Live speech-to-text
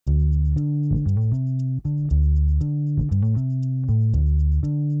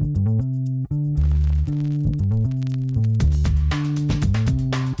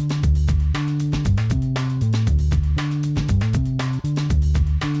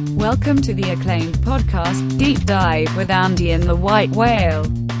Welcome to the acclaimed podcast, Deep Dive with Andy and the White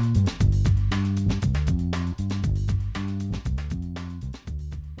Whale.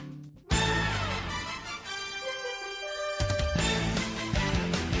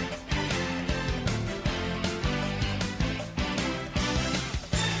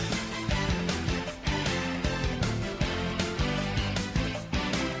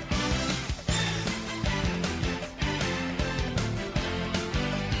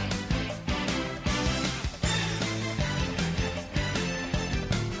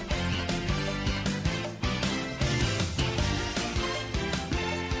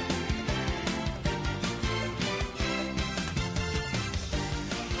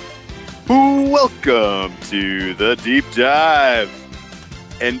 Welcome to the Deep Dive.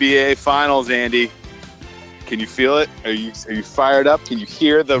 NBA Finals, Andy. Can you feel it? Are you fired up? Can you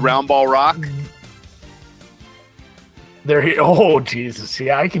hear the round ball rock? They're here. Oh, Jesus.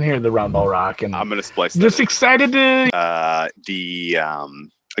 Yeah, I can hear the round ball rock. And I'm going to splice just that. Excited to... A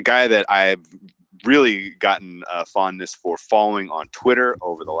guy that I've really gotten fondness for following on Twitter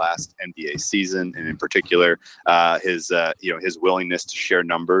over the last NBA season, and in particular, his willingness to share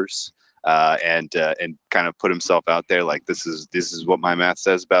numbers. And kind of put himself out there like this is what my math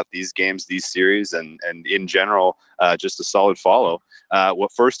says about these games, these series, and in general, just a solid follow.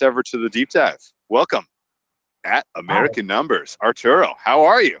 What first ever to the Deep Dive? Welcome at American Numbers, Arturo. How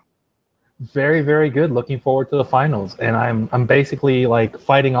are you? Very, very good. Looking forward to the finals, and I'm basically like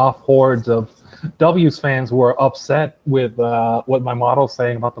fighting off hordes of W's fans who are upset with what my model's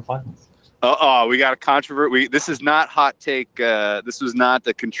saying about the finals. We got a controversy. This is not hot take. This was not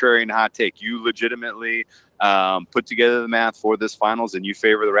the contrarian hot take. You legitimately put together the math for this finals, and you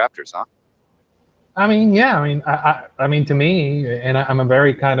favor the Raptors, huh? I mean, yeah. I mean, to me, and I'm a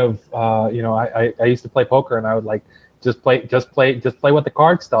very kind of, I used to play poker, and I would like just play what the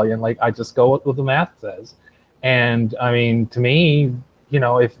cards tell you, and like I just go with what the math says. And I mean, to me,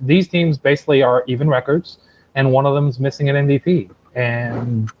 if these teams basically are even records, and one of them is missing an MVP,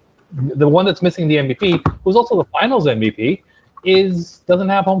 and the one that's missing the MVP, who's also the finals MVP, doesn't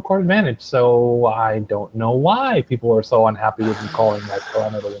have home court advantage. So I don't know why people are so unhappy with me calling that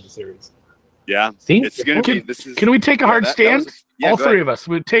Toronto to win the series. Yeah, See? It's going to be. Can we take a hard stand? All three of us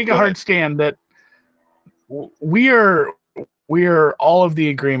would take a hard stand that we are all of the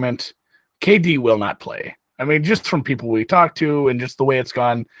agreement. KD will not play. I mean, just from people we talk to and just the way it's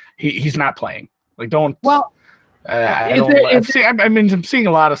gone, he's not playing. Like, don't. Well. I'm seeing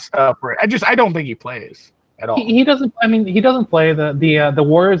a lot of stuff where I don't think he plays at all. He doesn't. I mean, he doesn't play. The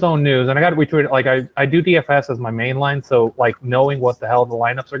Warriors' own news, and I got to retweet it. Like I do DFS as my main line, so like knowing what the hell the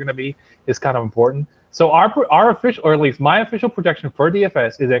lineups are going to be is kind of important. So our official, or at least my official projection for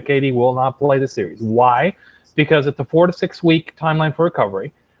DFS is that KD will not play the series. Why? Because it's a 4 to 6 week timeline for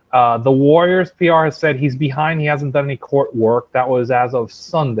recovery. The Warriors PR has said he's behind. He hasn't done any court work. That was as of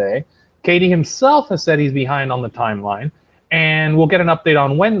Sunday. KD himself has said he's behind on the timeline, and we'll get an update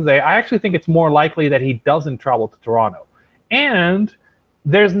on Wednesday. I actually think it's more likely that he doesn't travel to Toronto. And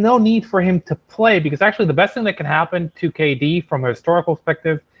there's no need for him to play, because actually the best thing that can happen to KD from a historical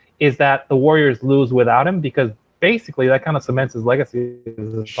perspective is that the Warriors lose without him, because basically that kind of cements his legacy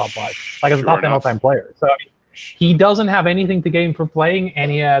as a top 5, like as a top 10 all-time player. So he doesn't have anything to gain for playing, and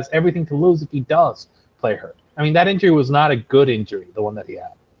he has everything to lose if he does play hurt. I mean, that injury was not a good injury, the one that he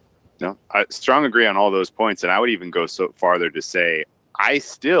had. No, I strong agree on all those points, and I would even go so farther to say I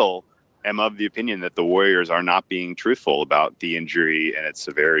still am of the opinion that the Warriors are not being truthful about the injury and its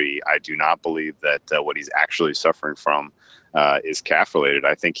severity. I do not believe that what he's actually suffering from is calf related.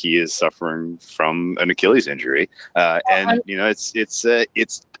 I think he is suffering from an Achilles injury, and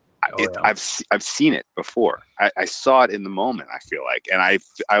I've seen it before. I saw it in the moment. I feel like, and I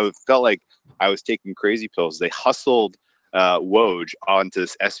felt like I was taking crazy pills. They hustled Woj onto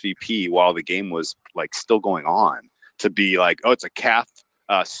this SVP while the game was like still going on to be like, oh, it's a calf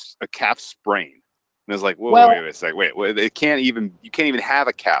sprain. And I was like, wait a second, wait, you can't even have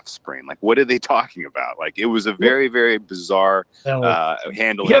a calf sprain. Like, what are they talking about? Like, it was a very, very bizarre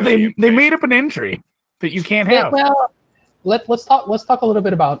handling. Yeah, they made up an injury that you can't have. Well, let's talk a little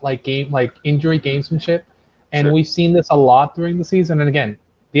bit about injury gamesmanship, and Sure. We've seen this a lot during the season. And again,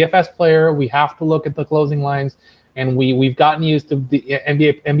 DFS player, we have to look at the closing lines. And we've gotten used to the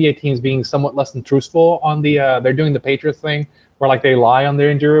NBA teams being somewhat less than truthful on they're doing the Patriots thing where like they lie on their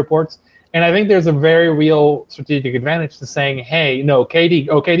injury reports. And I think there's a very real strategic advantage to saying, hey, no,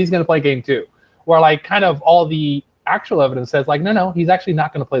 KD's going to play game 2. Where like kind of all the actual evidence says like, no, he's actually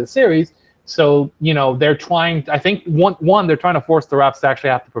not going to play the series. So, they're trying, I think one, they're trying to force the Raps to actually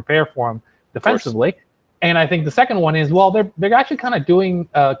have to prepare for him defensively. And I think the second one is, well, they're actually kind of doing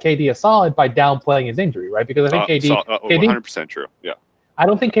KD a solid by downplaying his injury, right? Because I think KD 100% true. Yeah. I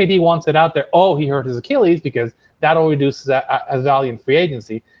don't think KD wants it out there. Oh, he hurt his Achilles, because that'll reduce his value in free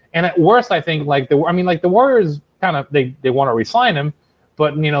agency. And at worst, I think the Warriors kind of they want to re-sign him,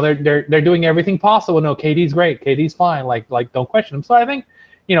 but they're doing everything possible. No, KD's great, KD's fine. Like don't question him. So I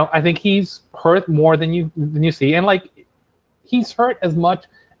think he's hurt more than you see, and he's hurt as much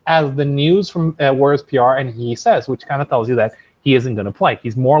as the news from Warriors PR and he says, which kind of tells you that he isn't going to play.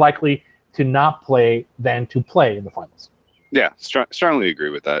 He's more likely to not play than to play in the finals. Yeah, strongly agree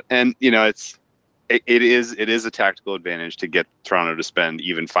with that. And it is a tactical advantage to get Toronto to spend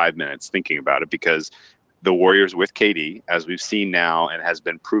even 5 minutes thinking about it, because the Warriors with KD, as we've seen now and has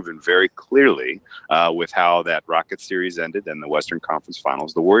been proven very clearly with how that Rockets series ended in the Western Conference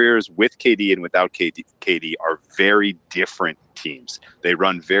Finals, the Warriors with KD and without KD are very different teams. They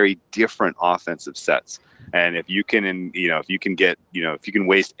run very different offensive sets. And if you can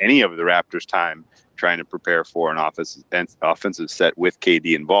waste any of the Raptors' time trying to prepare for an offensive set with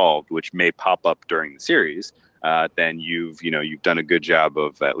KD involved, which may pop up during the series, then you've done a good job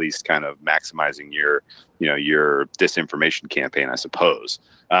of at least kind of maximizing your disinformation campaign, I suppose.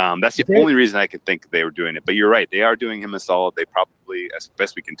 That's the only reason I could think they were doing it. But you're right, they are doing him a solid. They probably, as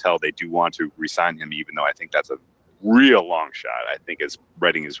best we can tell, they do want to re-sign him, even though I think that's a real long shot. I think his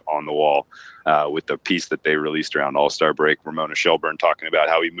writing is on the wall with the piece that they released around All-Star break. Ramona Shelburne talking about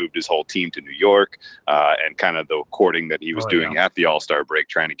how he moved his whole team to New York and kind of the courting that he was doing at the All-Star break,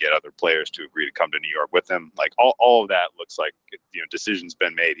 trying to get other players to agree to come to New York with him. Like all of that looks like decision's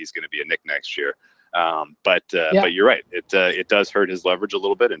been made. He's going to be a Knick next year. But you're right. It does hurt his leverage a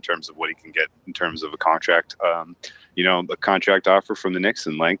little bit in terms of what he can get in terms of a contract, a contract offer from the Knicks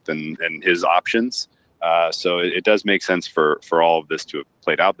in length and his options. So it does make sense for all of this to have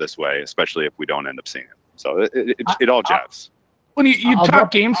played out this way, especially if we don't end up seeing it. So it all jives. When you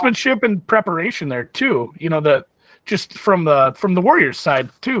talk gamesmanship and preparation there too, just from the Warriors side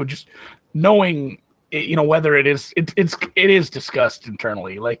too, just knowing whether it is discussed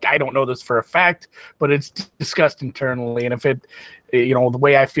internally. Like, I don't know this for a fact, but it's discussed internally, and if it the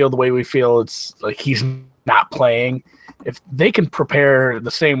way I feel, the way we feel, it's like he's not playing. If they can prepare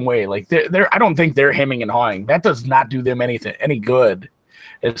the same way, like they're I don't think they're hemming and hawing. That does not do them any good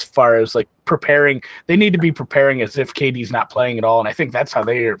as far as like preparing. They need to be preparing as if KD's not playing at all, and I think that's how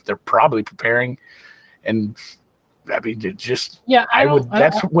they're probably preparing. And I mean,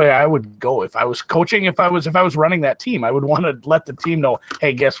 that's where I would go if I was coaching. If I was running that team, I would want to let the team know,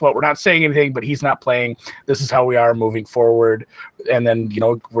 hey, guess what? We're not saying anything, but he's not playing. This is how we are moving forward. And then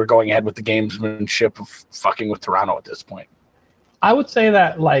we're going ahead with the gamesmanship of fucking with Toronto at this point. I would say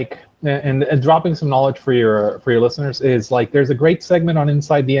that and dropping some knowledge for your listeners is there's a great segment on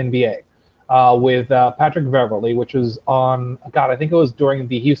Inside the NBA with Patrick Beverley, which was on I think it was during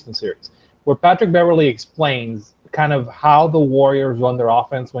the Houston series, where Patrick Beverley explains kind of how the Warriors run their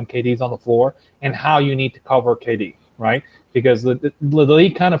offense when KD's on the floor and how you need to cover KD, right? Because the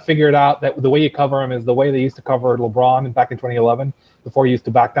league kind of figured out that the way you cover him is the way they used to cover LeBron back in 2011, before he used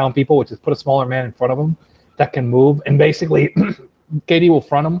to back down people, which is put a smaller man in front of him that can move, and basically KD will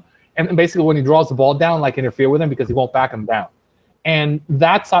front him, and basically when he draws the ball down, interfere with him because he won't back him down. And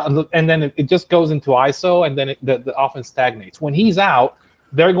then it just goes into ISO, and then the offense stagnates. When he's out,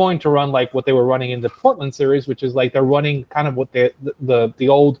 they're going to run what they were running in the Portland series, which is they're running kind of what the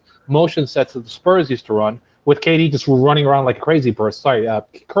old motion sets that the Spurs used to run, with KD just running around like a crazy person.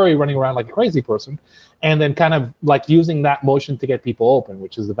 Curry running around like a crazy person, and then kind of using that motion to get people open,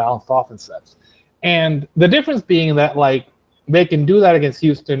 which is the balanced offense sets. And the difference being that they can do that against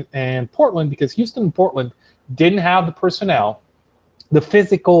Houston and Portland, because Houston and Portland didn't have the personnel, the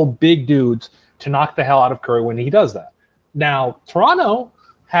physical big dudes, to knock the hell out of Curry when he does that. Now, Toronto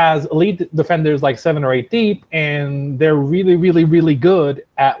has elite defenders 7 or 8 deep, and they're really, really, really good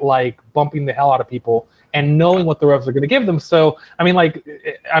at bumping the hell out of people and knowing what the refs are going to give them. So, I mean,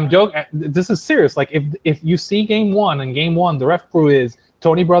 I'm joking. This is serious. If you see game one, the ref crew is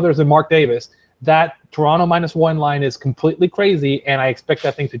Tony Brothers and Mark Davis, that Toronto -1 line is completely crazy, and I expect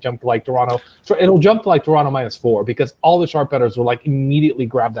that thing to jump to Toronto. So it'll jump to Toronto -4, because all the sharp bettors will immediately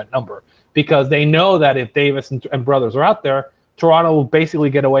grab that number, because they know that if Davis and Brothers are out there, Toronto will basically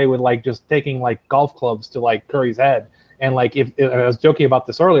get away with just taking golf clubs to Curry's head. And if I was joking about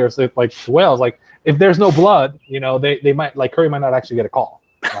this earlier, so Wales, if there's no blood, they might Curry might not actually get a call,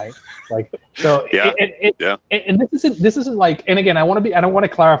 right? So yeah. And this isn't and again, I don't want to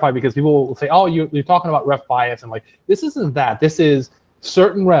clarify, because people will say, oh, you're talking about ref bias, and this isn't that. This is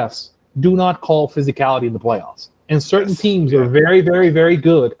certain refs do not call physicality in the playoffs, and certain teams are very, very, very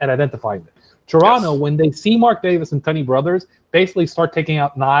good at identifying it. Toronto, Yes. when they see Mark Davis and Tony Brothers, basically start taking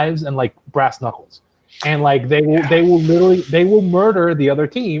out knives and like brass knuckles, and like they will murder the other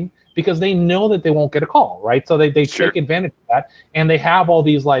team because they know that they won't get a call, right? So they Sure. take advantage of that, and they have all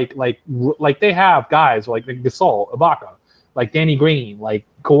these like they have guys like Gasol, Ibaka, like Danny Green, like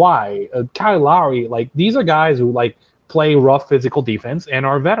Kawhi, Kyle Lowry, like these are guys who like play rough physical defense and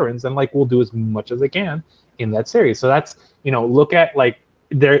are veterans and like will do as much as they can in that series. So that's, look at like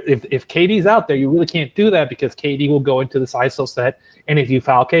there, if KD's out there, you really can't do that because KD will go into this ISO set, and if you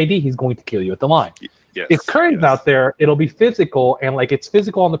foul KD, he's going to kill you at the line. Yes. If Curry's out there, it'll be physical, and like it's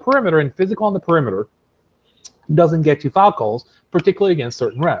physical on the perimeter, and physical on the perimeter doesn't get you foul calls, particularly against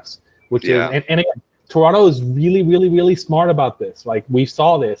certain refs. Which is, and again, Toronto is really, really, really smart about this. Like we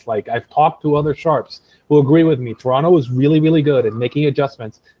saw this. Like I've talked to other sharps who agree with me. Toronto was really, really good at making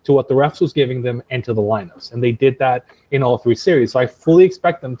adjustments to what the refs was giving them and to the lineups, and they did that in all three series. So I fully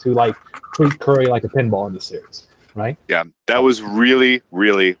expect them to like treat Curry like a pinball in this series, right? Yeah, that was really,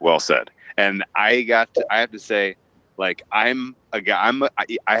 really well said. And I have to say, like I'm a guy.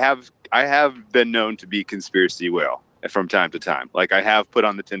 I have been known to be conspiracy whale from time to time. Like I have put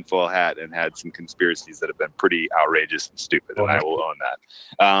on the tinfoil hat and had some conspiracies that have been pretty outrageous and stupid, and I will own that.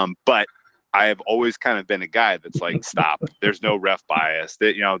 But I have always kind of been a guy that's like, stop. There's no ref bias.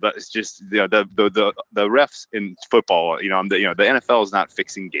 That it's just the refs in football. The NFL is not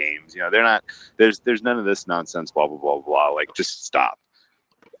fixing games. They're not. There's none of this nonsense. Blah blah blah blah. Like just stop.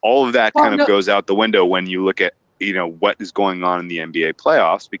 All of that kind of goes out the window when you look at what is going on in the NBA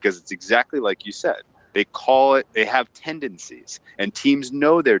playoffs, because it's exactly like you said. They call it. They have tendencies, and teams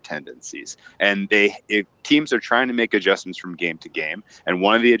know their tendencies. And if teams are trying to make adjustments from game to game, and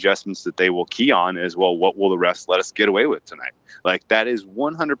one of the adjustments that they will key on is, well, what will the refs let us get away with tonight? Like that is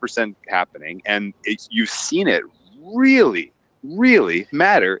 100% happening, and you've seen it really, really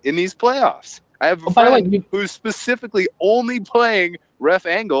matter in these playoffs. I have a friend who's specifically only playing ref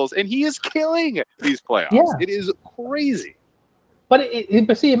angles, and he is killing these playoffs. Yeah. It is crazy. But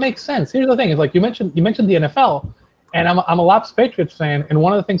it makes sense. Here's the thing: is like you mentioned the NFL, and I'm a Laps Patriots fan, and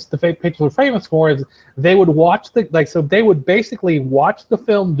one of the things the Patriots were famous for is they would watch they would basically watch the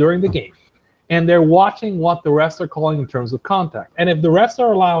film during the game, and they're watching what the refs are calling in terms of contact. And if the refs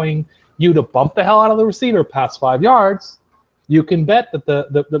are allowing you to bump the hell out of the receiver past 5 yards, you can bet that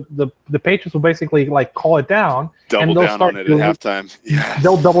the Patriots will basically like call it down. Double down on it at halftime. Yeah.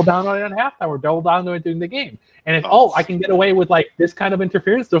 They'll double down on it at halftime or double down on it during the game. And if I can get away with like this kind of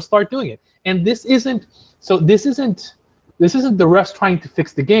interference, they'll start doing it. And this isn't the refs trying to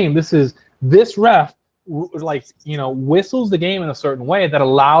fix the game. This ref whistles the game in a certain way that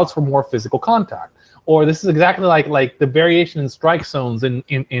allows for more physical contact. Or this is exactly like the variation in strike zones in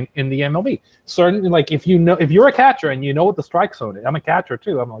the MLB. Certainly, like if you're a catcher and you know what the strike zone is. I'm a catcher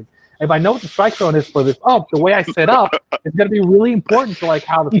too. I'm like, if I know what the strike zone is for this the way I set up, it's going to be really important to like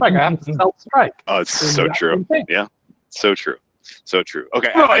how the strike. I have to self-strike. Oh, it's so true. Yeah, so true. So true.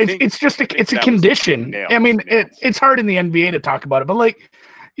 Okay. No, it's just a condition. I mean, it's hard in the NBA to talk about it, but like,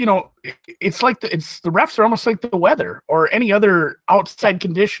 it's like the refs are almost like the weather or any other outside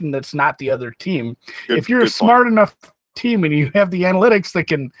condition that's not the other team. If you're a smart enough team and you have the analytics that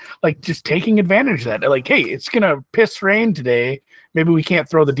can like just taking advantage of that, like, hey, it's gonna piss rain today. Maybe we can't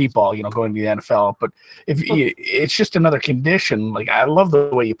throw the deep ball, going to the NFL. But it's just another condition. Like I love the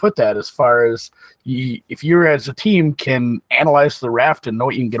way you put that. As far as if you're as a team can analyze the ref and know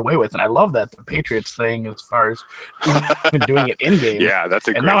what you can get away with, and I love that the Patriots thing as far as even doing it in game. Yeah, that's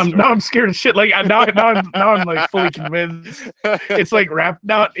a great. And now I'm scared of shit. Like now I'm like fully convinced. It's like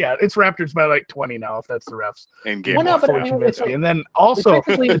it's Raptors by like 20 now if that's the refs in game. Well, no, but and then also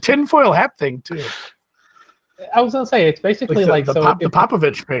the tinfoil hat thing too. I was gonna say it's basically the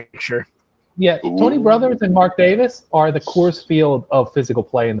Popovich picture. Yeah, Ooh. Tony Brothers and Mark Davis are the Coors Field of physical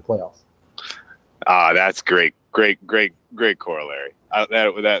play in the playoffs. Ah, that's great corollary.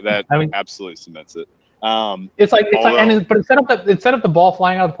 That absolutely cements it. It's like, but instead of the ball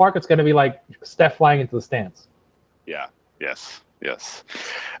flying out of the park, it's going to be like Steph flying into the stands. Yeah. Yes.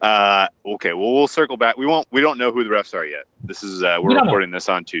 Okay. Well, we'll circle back. We don't know who the refs are yet. This is we're recording this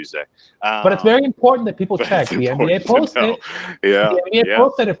on Tuesday. But it's very important that people check. The NBA posted. Yeah. The NBA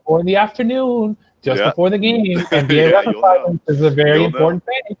posted at 4 p.m, just before the game. NBA reference is a very important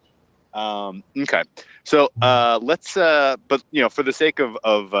thing. Okay. So let's. But for the sake of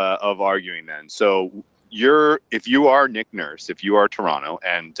arguing, then. So if you are Nick Nurse, if you are Toronto,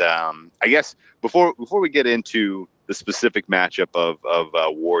 and I guess before we get into the specific matchup of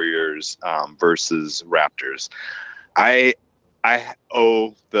Warriors versus Raptors, I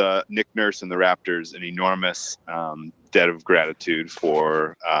owe the Nick Nurse and the Raptors an enormous debt of gratitude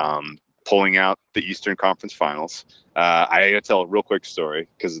for pulling out the Eastern Conference Finals. I gotta tell a real quick story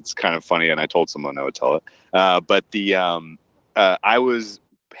because it's kind of funny, and I told someone I would tell it. But I was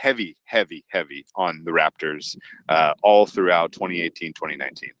heavy on the Raptors all throughout 2018,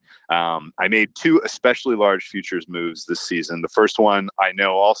 2019. I made 2 especially large futures moves this season. The first one I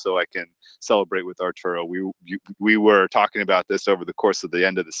know also I can celebrate with Arturo. We were talking about this over the course of the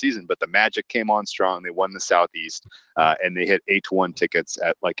end of the season, but the Magic came on strong. They won the Southeast, and they hit 8-1 tickets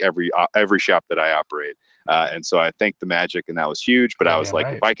at like every shop that I operate. And so I thanked the Magic, and that was huge. But I was like,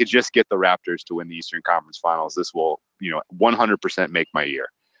 if I could just get the Raptors to win the Eastern Conference Finals, this will 100% make my year.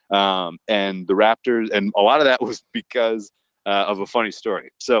 And the Raptors, and a lot of that was because of a funny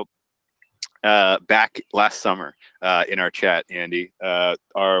story. So back last summer in our chat, Andy,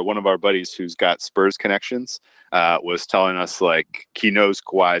 one of our buddies who's got Spurs connections was telling us like he knows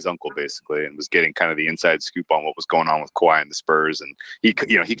Kawhi's uncle basically, and was getting kind of the inside scoop on what was going on with Kawhi and the Spurs. And he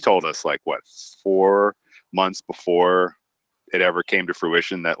told us like 4 months before it ever came to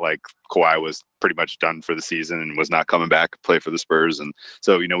fruition that like Kawhi was pretty much done for the season and was not coming back to play for the Spurs. And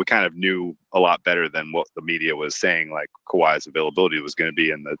so, we kind of knew a lot better than what the media was saying, like Kawhi's availability was going to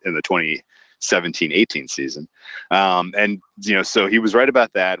be in the 2017-18 season. So he was right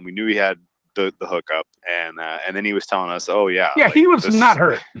about that. And we knew he had the hookup. And then he was telling us, oh yeah. Yeah. Like, he was not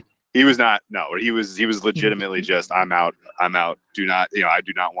hurt. He was not. No, he was legitimately just, I'm out. Do not, I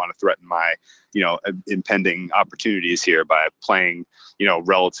do not want to threaten my, impending opportunities here by playing,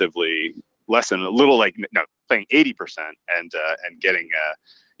 relatively less than a little, like, no, playing 80% and getting,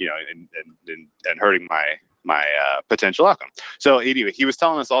 and hurting my potential outcome. So anyway, he was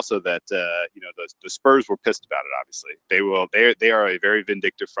telling us also that, the Spurs were pissed about it. Obviously they are a very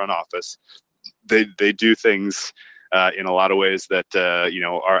vindictive front office. They do things in a lot of ways that,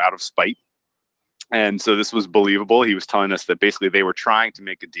 are out of spite. And so this was believable. He was telling us that basically they were trying to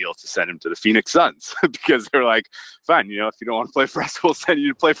make a deal to send him to the Phoenix Suns because they're like, fine, if you don't want to play for us, we'll send you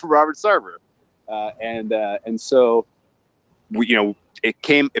to play for Robert Sarver. And so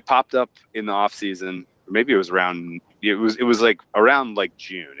it popped up in the off season. Maybe it was like around like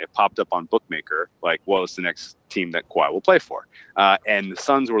June. It popped up on Bookmaker, like, well, it's the next team that Kawhi will play for. And the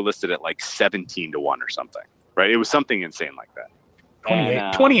Suns were listed at like 17-1 or something. Right, it was something insane like that.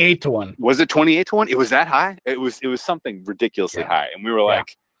 28-1. Was it 28-1? It was that high. It was something ridiculously high, and we were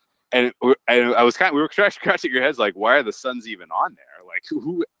like, and I was we were scratching your heads like, why are the Suns even on there? Like,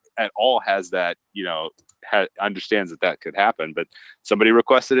 who at all has that? Understands that could happen. But somebody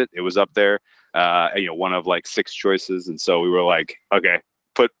requested it. It was up there. One of like 6 choices, and so we were like, okay,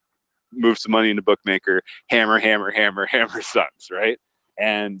 move some money into Bookmaker, hammer Suns, right?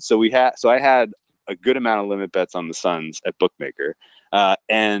 And so I had a good amount of limit bets on the Suns at Bookmaker.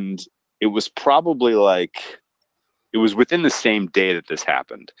 And it was probably it was within the same day that this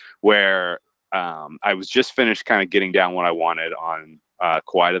happened, where I was just finished kind of getting down what I wanted on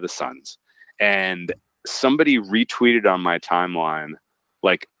Kawhi to the Suns. And somebody retweeted on my timeline,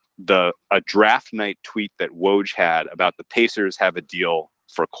 like a draft night tweet that Woj had about the Pacers have a deal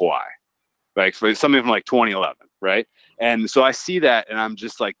for Kawhi, like for something from like 2011. Right. And so I see that and I'm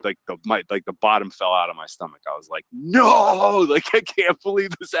just like the bottom fell out of my stomach. I was like, no, like, I can't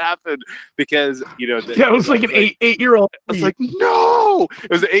believe this happened because, it was like an 8-year-old. I was like, no, it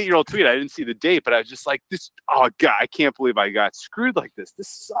was an 8-year-old tweet. I didn't see the date, but I was just like, oh God, I can't believe I got screwed like this. This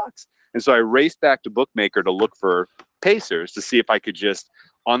sucks. And so I raced back to Bookmaker to look for Pacers to see if I could just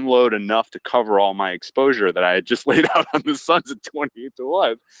unload enough to cover all my exposure that I had just laid out on the Suns at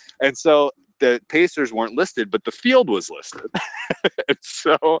 28-1. And so the Pacers weren't listed, but the field was listed. And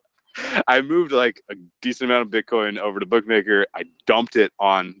so I moved like a decent amount of Bitcoin over to Bookmaker. I dumped it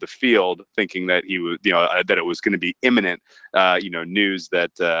on the field thinking that he was, that it was going to be imminent, news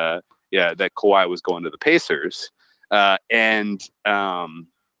that, that Kawhi was going to the Pacers. That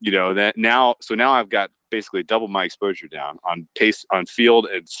now I've got basically double my exposure down on field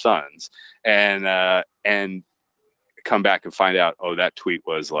and Suns, and come back and find out, oh, that tweet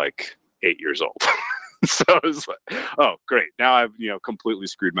was like 8 years old. So I was like, oh, great. Now I've, completely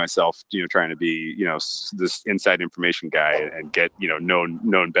screwed myself, trying to be, this inside information guy and get,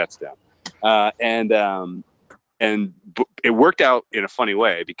 known bets down. And it worked out in a funny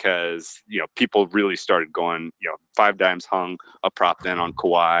way because, people really started going, 5 dimes hung a prop then on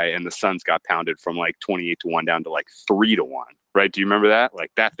Kawhi, and the Suns got pounded from like 28-1 down to like 3-1. Right? Do you remember that? Like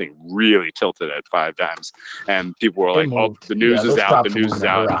that thing really tilted at 5 dimes, and people were like, "Oh, the news is out. The news is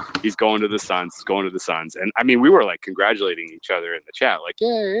out. He's going to the Suns. He's going to the Suns." And I mean, we were like congratulating each other in the chat, like,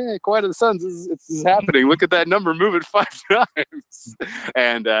 "Yeah, Kawhi to the Suns is happening. Look at that number moving 5 times."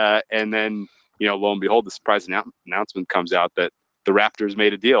 And then lo and behold, the surprise announcement comes out that the Raptors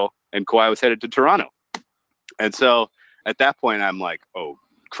made a deal and Kawhi was headed to Toronto. And so at that point, I'm like, oh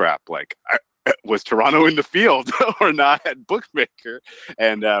crap! Like, was Toronto in the field or not at Bookmaker?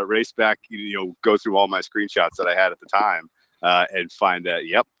 And race back, go through all my screenshots that I had at the time and find that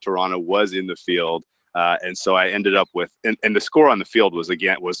yep, Toronto was in the field. And so I ended up with, and the score on the field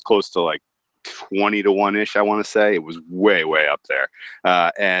was close to like 20-1-ish, I want to say. It was way up there.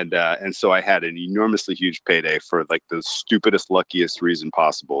 And so I had an enormously huge payday for like the stupidest, luckiest reason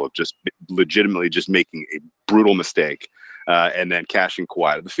possible of just legitimately just making a brutal mistake and then cashing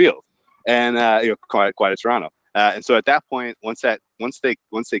Kawhi to the field and Kawhi to Toronto. And so at that point, once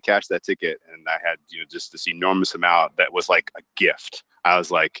they cashed that ticket and I had just this enormous amount that was like a gift, I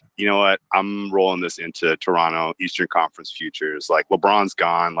was like, you know what? I'm rolling this into Toronto Eastern Conference futures. Like LeBron's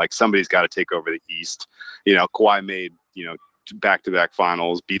gone. Like somebody's got to take over the East. Kawhi made back-to-back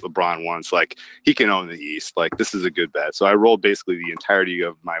finals, beat LeBron once. Like he can own the East. Like this is a good bet. So I rolled basically the entirety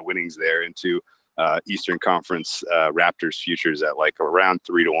of my winnings there into Eastern Conference Raptors futures at like around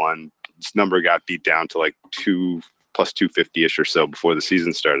 3-1. This number got beat down to like 2 plus 250-ish or so before the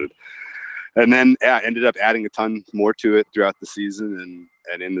season started. And then I ended up adding a ton more to it throughout the season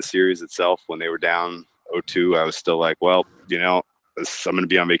and in the series itself. When they were down 0-2, I was still like, well, I'm going to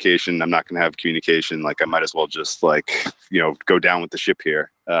be on vacation. I'm not going to have communication. Like I might as well just like, go down with the ship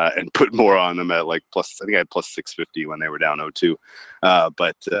here and put more on them at like plus, I think I had plus 650 when they were down 0-2.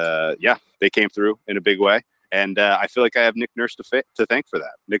 But they came through in a big way. And I feel like I have Nick Nurse to thank for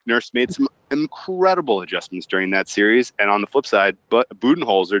that. Nick Nurse made some incredible adjustments during that series. And on the flip side, but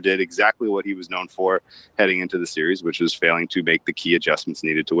Budenholzer did exactly what he was known for heading into the series, which was failing to make the key adjustments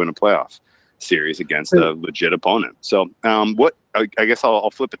needed to win a playoff series against a legit opponent. So I guess I'll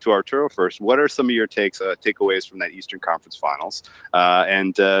flip it to Arturo first. What are some of your takeaways from that Eastern Conference Finals?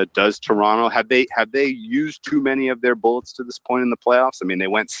 And does Toronto, have they used too many of their bullets to this point in the playoffs? I mean, they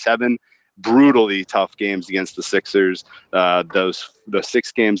went 7 brutally tough games against the Sixers. The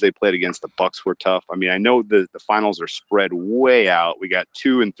 6 games they played against the Bucks were tough. I mean, I know the finals are spread way out. We got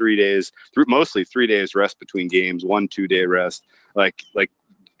 2 and 3 days, mostly 3 days rest between games, 1-2 day rest. Like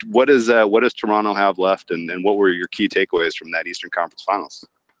what does Toronto have left, and what were your key takeaways from that Eastern Conference Finals?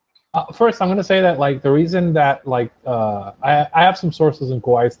 First, I'm going to say that like the reason that I have some sources in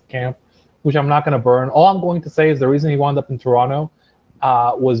Kawhi's camp, which I'm not going to burn. All I'm going to say is the reason he wound up in Toronto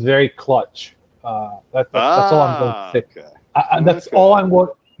was very clutch. That's all I'm going to say. Okay. That's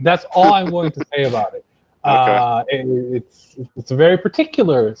all I'm going to say about it. Okay. It's a very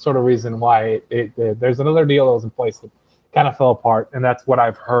particular sort of reason why there's another deal that was in place that kind of fell apart, and that's what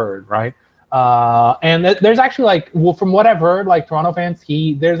I've heard, right? And there's actually from what I've heard, like Toronto fans,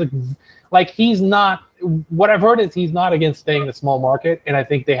 he's not. What I've heard is he's not against staying in a small market, and I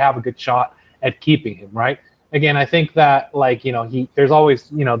think they have a good shot at keeping him, right? Again, I think that there's always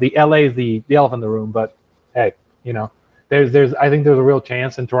the LA is the elephant in the room, but hey, I think there's a real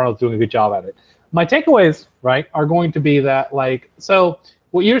chance, and Toronto's doing a good job at it. My takeaways, right, are going to be that so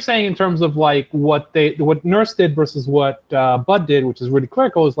what you're saying in terms of what Nurse did versus what Bud did, which is really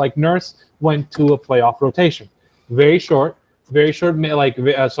critical, is Nurse went to a playoff rotation, very short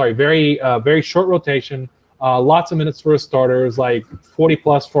rotation, lots of minutes for his starters, 40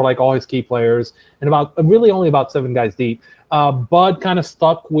 plus for all his key players, and only about 7 guys deep. Bud kind of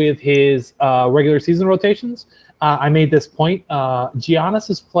stuck with his regular season rotations. I made this point. Giannis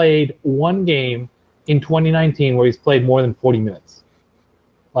has played 1 game in 2019 where he's played more than 40 minutes.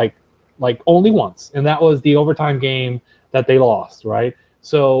 Only once, and that was the overtime game that they lost, right?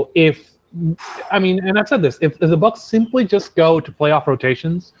 So and I've said this, if the Bucks simply just go to playoff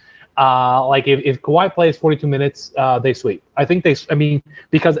rotations, if Kawhi plays 42 minutes, they sweep. I think because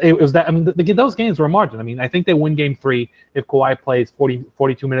it was that. Those games were a margin. I think they win Game 3 if Kawhi plays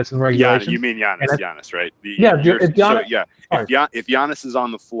 42 minutes in regulation. Yeah, you mean Giannis, right? If Giannis is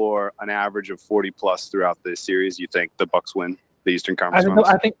on the floor, an average of 40 plus throughout the series, you think the Bucks win the Eastern Conference Finals?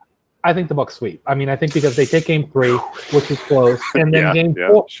 I think the Bucks sweep. I think because they take Game 3, which is close, and then Game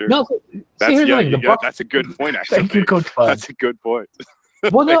 4. Sure. No, that's a good point. Actually, thank you, Coach Bud. That's a good point.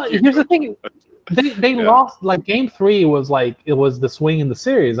 Well, no, here's the thing. They lost. Game 3 was it was the swing in the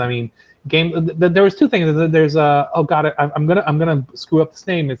series. There was 2 things. There's I'm gonna screw up this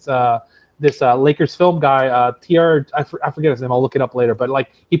name. It's this Lakers film guy, TR. I forget his name. I'll look it up later. But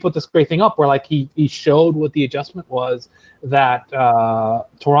he put this great thing up where he showed what the adjustment was that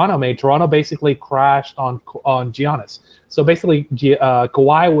Toronto made. Toronto basically crashed on Giannis. So basically,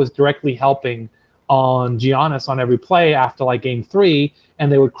 Kawhi was directly helping on Giannis on every play after Game 3,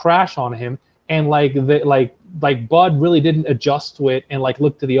 and they would crash on him. And like Bud really didn't adjust to it and like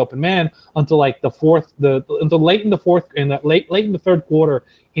look to the open man until like until late in the third quarter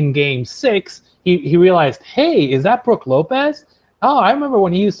in Game 6. He realized, hey, is that Brook Lopez? Oh, I remember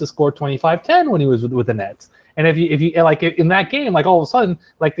when he used to score 25-10 when he was with the Nets. And if you like in that game, like all of a sudden,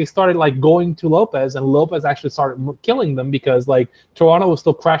 like they started like going to Lopez, and Lopez actually started killing them because like Toronto was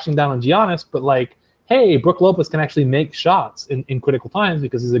still crashing down on Giannis, but like, hey, Brook Lopez can actually make shots in critical times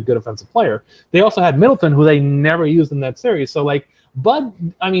because he's a good offensive player. They also had Middleton, who they never used in that series. So like Bud,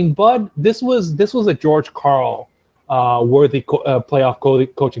 this was a George Karl worthy playoff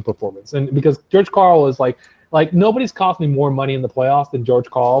coaching performance, and because George Karl is like nobody's cost me more money in the playoffs than George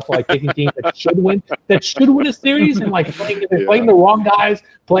Karl for like taking teams that should win a series and like playing the wrong guys,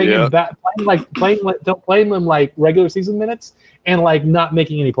 playing them like regular season minutes and like not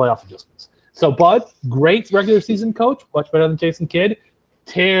making any playoff adjustments. So Bud, great regular season coach, much better than Jason Kidd.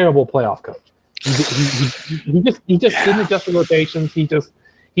 Terrible playoff coach. He just didn't adjust the rotations. He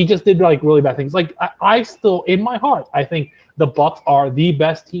just did like really bad things. Like I still in my heart, I think the Bucks are the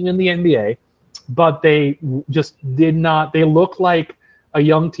best team in the NBA. But they just did not. They look like a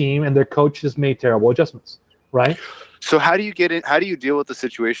young team, and their coach just made terrible adjustments, right? So how do you get in? How do you deal with a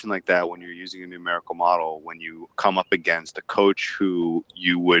situation like that when you're using a numerical model? When you come up against a coach who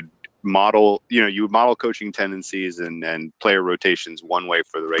you would model coaching tendencies and player rotations one way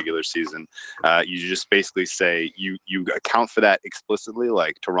for the regular season. You just basically say you account for that explicitly.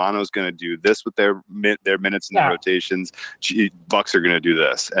 Like Toronto's going to do this with their minutes and their rotations. Bucks are going to do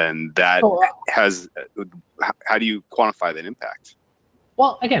this, and that has. How do you quantify that impact?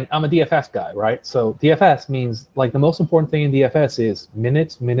 Well, again, I'm a DFS guy, right? So DFS means like the most important thing in DFS is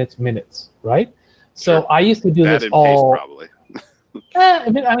minutes, right? So I used to do this all. Probably. I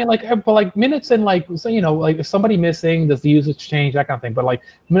mean, like minutes and like, so, like if somebody missing, does the usage change, that kind of thing. But like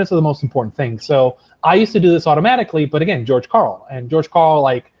minutes are the most important thing. So I used to do this automatically. But again, George Karl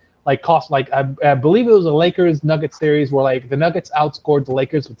like cost like I believe it was a Lakers Nuggets series where like the Nuggets outscored the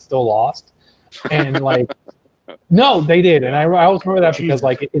Lakers but still lost, and like no, they did, and I always remember that because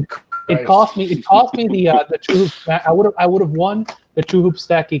like it cost me the True Hoop. I would have won the True Hoop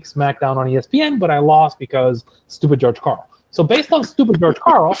Stat Geek SmackDown on ESPN, but I lost because stupid George Karl. So based on stupid George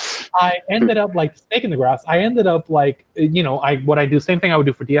Karl, I ended up like snake in the grass. I ended up like, what I do, same thing I would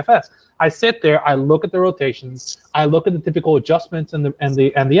do for DFS. I sit there, I look at the rotations, I look at the typical adjustments and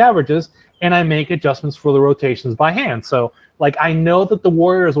the averages, and I make adjustments for the rotations by hand. So like I know that the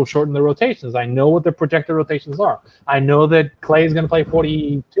Warriors will shorten the rotations. I know what their projected rotations are. I know that Clay is going to play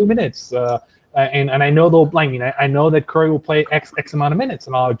 42 minutes. And I know I know that Curry will play X amount of minutes,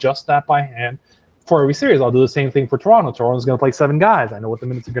 and I'll adjust that by hand. For every series, I'll do the same thing for Toronto. Toronto's going to play 7 guys. I know what the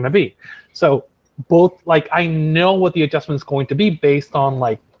minutes are going to be. So both, like, I know what the adjustment is going to be based on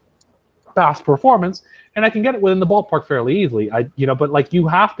like past performance, and I can get it within the ballpark fairly easily. But like you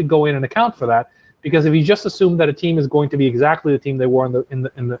have to go in and account for that, because if you just assume that a team is going to be exactly the team they were in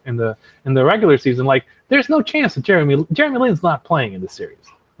the regular season, like there's no chance that Jeremy Lin's not playing in this series,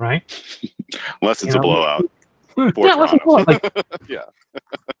 right? Unless it's a blowout. Unless it's a blowout. Like, yeah.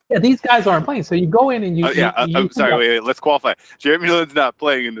 Yeah, these guys aren't playing. So you go in and you. I'm sorry. Wait. Let's qualify. Jeremy Lin's not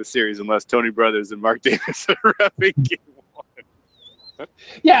playing in this series unless Tony Brothers and Mark Davis are repping Game 1.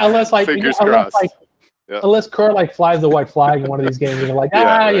 Yeah, unless like fingers crossed. Unless Kerr like flies the white flag in one of these games, and you're like,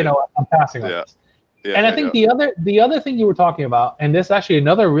 I'm passing on this. Yeah, and I think the other thing you were talking about, and this is actually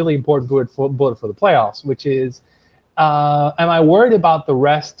another really important bullet for the playoffs, which is, am I worried about the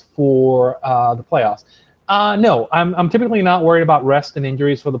rest for the playoffs? No, I'm typically not worried about rest and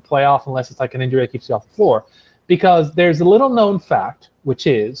injuries for the playoff unless it's like an injury that keeps you off the floor, because there's a little known fact, which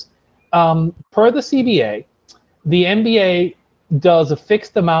is, per the CBA, the NBA does a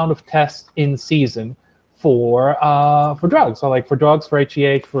fixed amount of tests in season for drugs. So like for drugs, for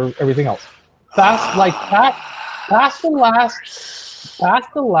HGH, for everything else. Past the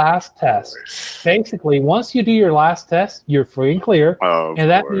last test, basically, once you do your last test, you're free and clear, and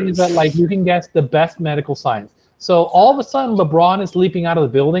that means that like you can get the best medical science. So all of a sudden, LeBron is leaping out of the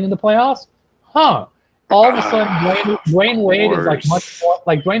building in the playoffs, All of a sudden, Dwayne Wade is like much more,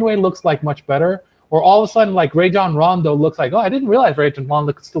 like Dwayne Wade looks like much better, or all of a sudden, like Rajon Rondo looks like, I didn't realize Rajon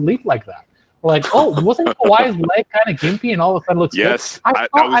Rondo could still leap like that. Or like, wasn't Kawhi's leg kind of gimpy, and all of a sudden looks yes, good?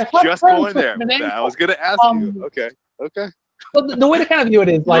 I was just going there. I was going to ask you. Okay. Well, the way to kind of view it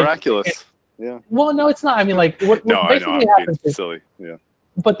is like miraculous. Yeah. Well, no, it's not. I mean, like what basically happens is silly. Yeah.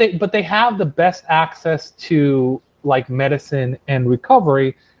 But they have the best access to like medicine and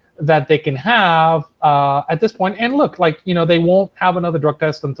recovery that they can have at this point. And look, like they won't have another drug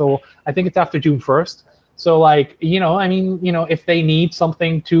test until I think it's after June 1st. So like, I mean, if they need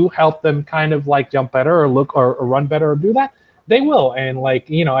something to help them kind of like jump better or look or run better or do that, they will. And like,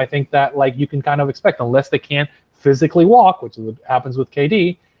 I think that like you can kind of expect, unless they can't physically walk, which is what happens with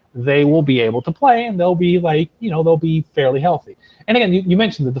KD, they will be able to play and they'll be like, they'll be fairly healthy. And again, you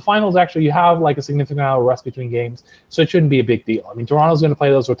mentioned that the finals, actually, you have like a significant amount of rest between games, so it shouldn't be a big deal. I mean, Toronto's going to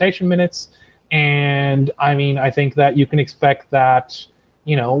play those rotation minutes, and I mean, I think that you can expect that,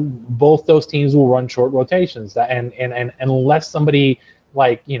 both those teams will run short rotations. And unless somebody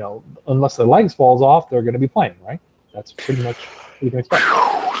like, unless their legs falls off, they're going to be playing, right? That's pretty much what you can expect.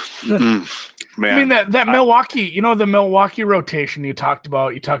 Man, I mean that Milwaukee, the Milwaukee rotation you talked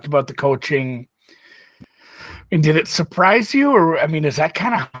about the coaching. And did it surprise you, or I mean, is that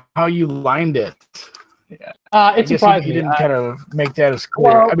kind of how you lined it? Yeah. It surprised me. You didn't kind of make that as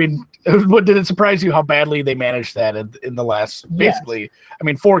clear. Well, I mean, what did it surprise you how badly they managed that in the last, basically? Yes. I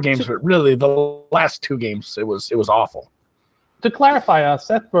mean, 4 games, but really the last 2 games, it was awful. To clarify,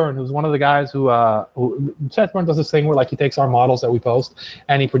 Seth Byrne, who's one of the guys who Seth Byrne does this thing where like he takes our models that we post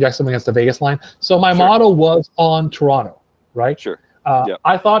and he projects them against the Vegas line. So my model was on Toronto, right? Sure.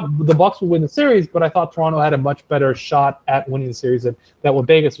 I thought the Bucks would win the series, but I thought Toronto had a much better shot at winning the series than what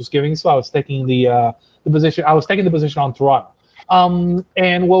Vegas was giving. So I was taking the position. I was taking the position on Toronto.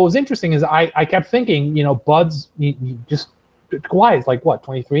 And what was interesting is I kept thinking, Bud's just Kawhi is like what,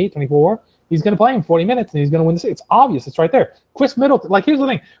 23, 24. He's going to play in 40 minutes and he's going to win the series. It's obvious. It's right there. Chris Middleton. Like, here's the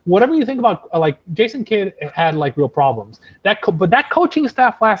thing. Whatever you think about, like, Jason Kidd had like real problems. But that coaching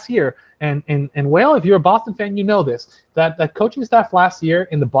staff last year, and Whale, if you're a Boston fan, you know this. That coaching staff last year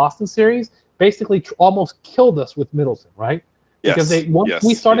in the Boston series basically almost killed us with Middleton, right? Yes. Because once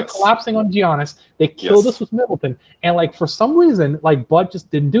we started collapsing on Giannis, they killed us with Middleton. And like for some reason, like Bud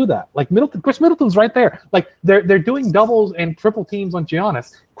just didn't do that. Like Chris Middleton's right there. Like they're doing doubles and triple teams on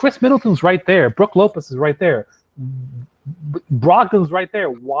Giannis. Chris Middleton's right there. Brook Lopez is right there. Brogdon's right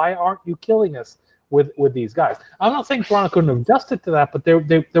there. Why aren't you killing us with these guys? I'm not saying Toronto couldn't have adjusted to that, but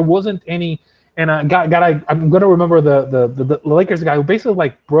there wasn't any. And I'm going to remember the Lakers guy who basically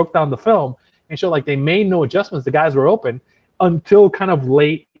like broke down the film and showed like they made no adjustments. The guys were open until kind of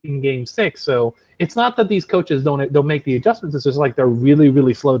late in Game 6. So it's not that these coaches don't make the adjustments. It's just like they're really,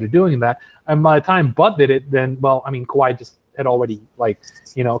 really slow to doing that. And by the time Bud did it, then, well, I mean, Kawhi just had already,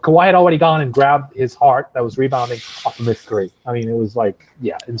 Kawhi had already gone and grabbed his heart that was rebounding off of missed 3. I mean, it was like,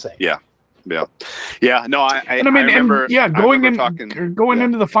 insane. Yeah. No, I remember. Going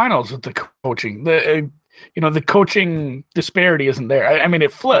into the finals with the coaching, the coaching disparity isn't there. I mean,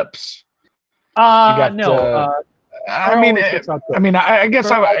 it flips. I guess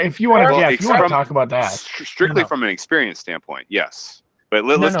if you want to talk about that, strictly from an experience standpoint, yes. But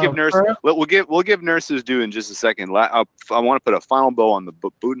let's give Nurse. We'll give Nurse's due in just a second. I want to put a final bow on the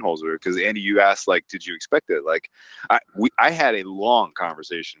Budenholzer because Andy, you asked did you expect it? I had a long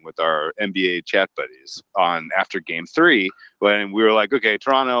conversation with our NBA chat buddies after Game 3 when we were like, okay,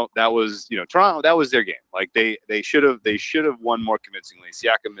 Toronto, that was their game. Like they should have won more convincingly.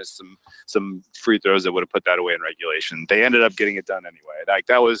 Siakam missed some free throws that would have put that away in regulation. They ended up getting it done anyway. Like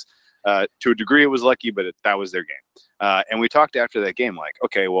that was. To a degree, it was lucky, but that was their game. And we talked after that game, like,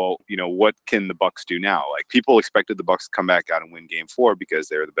 okay, well, what can the Bucks do now? Like, people expected the Bucks to come back out and win Game 4 because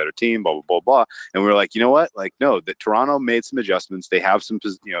they were the better team, blah blah blah blah. And we were like, you know what? Like, no, that Toronto made some adjustments. They have some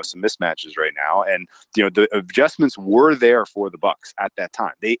mismatches right now, and the adjustments were there for the Bucks at that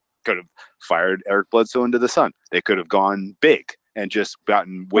time. They could have fired Eric Bledsoe into the sun. They could have gone big and just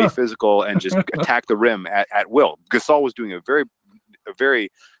gotten way physical and just attacked the rim at will. Gasol was doing a very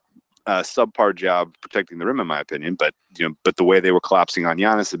subpar job protecting the rim, in my opinion. But the way they were collapsing on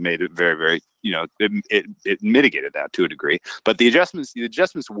Giannis, it made it very, very, it mitigated that to a degree. But the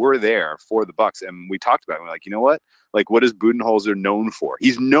adjustments were there for the Bucks, and we talked about it. We're like, you know what? Like, what is Budenholzer known for?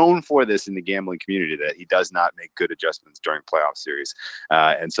 He's known for this in the gambling community, that he does not make good adjustments during playoff series.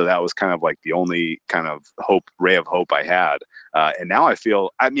 And so that was kind of like the only kind of ray of hope I had. And now I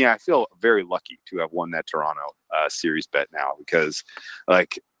feel very lucky to have won that Toronto series bet now, because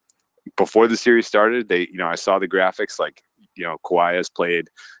like, before the series started, I saw the graphics, like, Kawhi has played,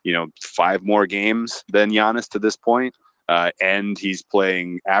 5 more games than Giannis to this point. And he's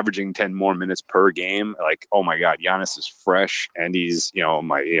averaging 10 more minutes per game. Like, oh my God, Giannis is fresh, and he's, they're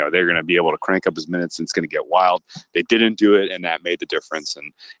going to be able to crank up his minutes, and it's going to get wild. They didn't do it, and that made the difference.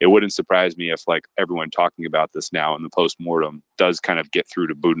 And it wouldn't surprise me if, like, everyone talking about this now in the post-mortem does kind of get through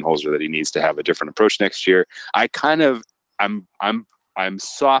to Budenholzer that he needs to have a different approach next year. I'm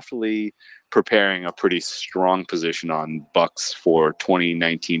softly preparing a pretty strong position on Bucks for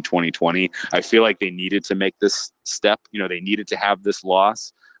 2019, 2020. I feel like they needed to make this step. They needed to have this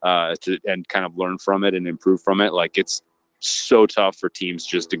loss and kind of learn from it and improve from it. Like, it's so tough for teams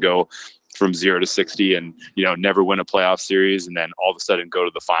just to go from 0 to 60 and, never win a playoff series and then all of a sudden go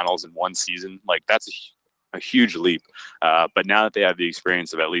to the finals in one season. Like, that's a huge leap. But now that they have the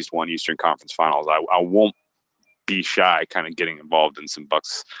experience of at least one Eastern Conference Finals, I won't be shy kind of getting involved in some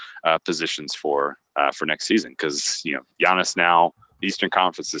Bucks positions for next season, because Giannis now, the Eastern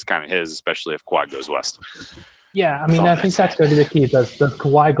Conference is kind of his, especially if Kawhi goes west. Yeah, I mean, I think that's going to be the key. Does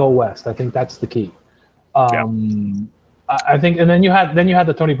Kawhi go west? I think that's the key. I think, and then you had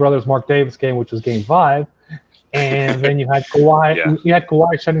the Tony Brothers Mark Davis game, which was Game 5, and then you had Kawhi. Yeah. You had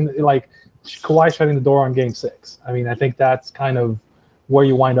Kawhi shutting the door on Game 6. I mean, I think that's kind of where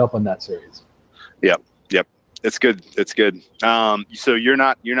you wind up on that series. Yep. It's good. So you're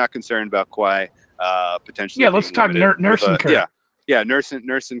not concerned about Kawhi potentially? Yeah, let's talk Nurse and Kerr. Yeah, Nurse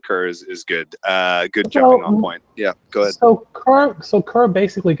and Kerr is good. Good jumping on point. Yeah, go ahead. So Kerr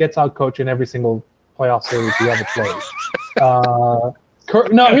basically gets out coached in every single playoff series he ever plays.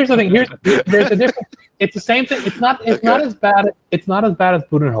 Here's the thing. There's a difference. It's the same thing. It's not as bad. It's not as bad as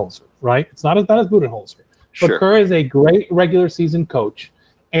Budenholzer, right? It's not as bad as Budenholzer. But Sure. Kerr is a great regular season coach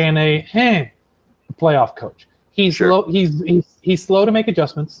and a playoff coach. He's Sure. slow. He's slow to make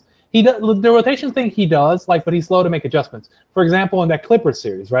adjustments. He does the rotation thing. He does but he's slow to make adjustments. For example, in that Clippers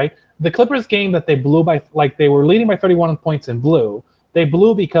series, right? The Clippers game that they blew by, like, they were leading by 31 points and blew. They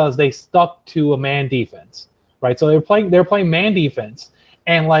blew because they stuck to a man defense, right? So they were playing man defense,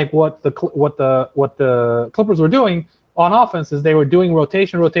 and like what the Clippers were doing on offense is they were doing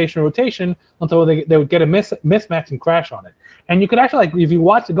rotation until they would get a mismatch and crash on it. And you could actually, like, if you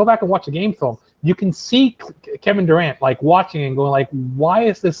go back and watch the game film, you can see Kevin Durant like watching and going like, why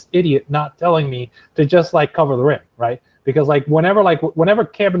is this idiot not telling me to just like cover the rim, right? Because whenever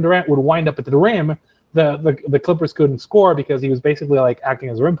Kevin Durant would wind up at the rim, the Clippers couldn't score because he was basically like acting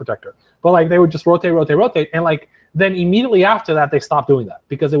as a rim protector. But like they would just rotate, and like then immediately after that they stopped doing that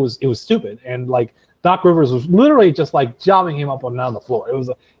because it was stupid, and like Doc Rivers was literally just like jobbing him up and down the floor.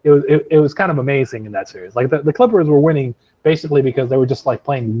 It was kind of amazing in that series. Like the Clippers were winning basically because they were just like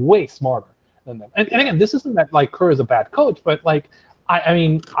playing way smarter than them. And again, this isn't that like Kerr is a bad coach, but like I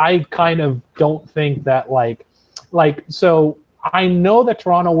mean I kind of don't think that like so I know that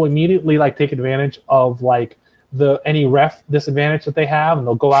Toronto will immediately like take advantage of like any ref disadvantage that they have, and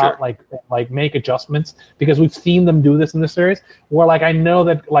they'll go out like make adjustments because we've seen them do this in this series. Where like I know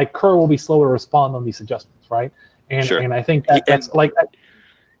that like Kerr will be slow to respond on these adjustments, right? And I think that's like.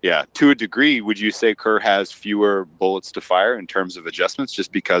 Yeah, to a degree, would you say Kerr has fewer bullets to fire in terms of adjustments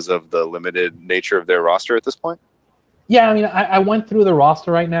just because of the limited nature of their roster at this point? Yeah, I mean, I went through the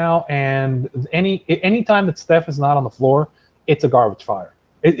roster right now, and any time that Steph is not on the floor, it's a garbage fire.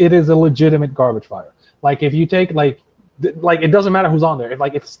 It is a legitimate garbage fire. Like if you take like it doesn't matter who's on there.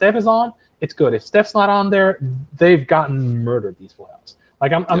 If Steph is on, it's good. If Steph's not on there, they've gotten murdered these playoffs.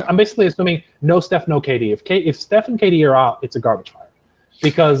 Like I'm basically assuming no Steph, no KD. If Steph and KD are out, it's a garbage fire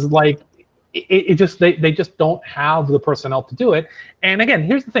because like it just they just don't have the personnel to do it. And again,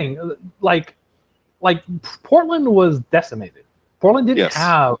 here's the thing, like Portland was decimated. Portland didn't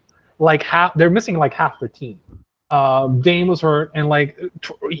have they're missing like half their team. Dame was hurt, and like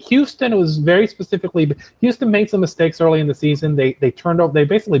Houston was very specifically. Houston made some mistakes early in the season. They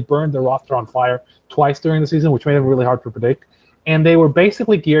basically burned their roster on fire twice during the season, which made it really hard to predict. And they were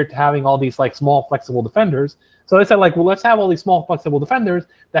basically geared to having all these like small, flexible defenders. So they said like, well, let's have all these small, flexible defenders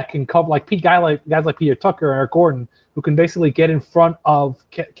that can cover like guys like Peter Tucker or Eric Gordon, who can basically get in front of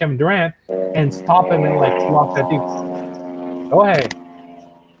Kevin Durant and stop him and like block that deep. Go ahead.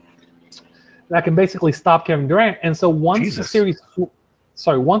 That can basically stop Kevin Durant. And so once the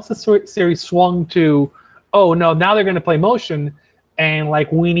series swung to, oh no, now they're going to play motion, and like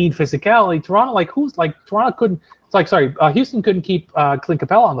we need physicality. Houston couldn't keep Clint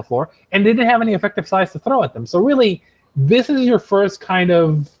Capella on the floor, and didn't have any effective size to throw at them. So really, this is your first kind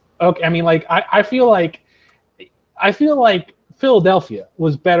of okay. I mean, like I feel like Philadelphia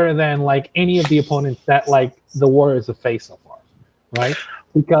was better than like any of the opponents that like the Warriors have faced so far, right?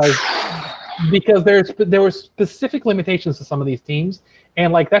 Because there were specific limitations to some of these teams,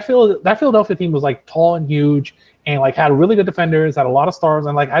 and like that Philadelphia team was like tall and huge, and like had really good defenders, had a lot of stars,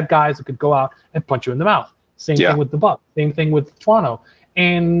 and like had guys who could go out and punch you in the mouth. Same thing with the Bucks. Same thing with Toronto.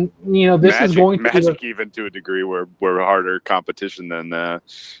 And this is going to Magic even to a degree were harder competition than or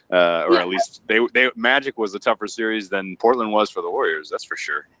at least they Magic was a tougher series than Portland was for the Warriors. That's for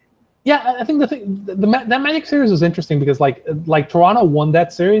sure. Yeah, I think that Magic series was interesting because like Toronto won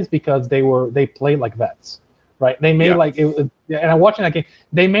that series because they played like vets, right? They made and I'm watching that game.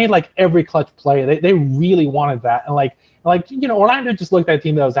 They made like every clutch play. They really wanted that, and like Like, Orlando just looked at a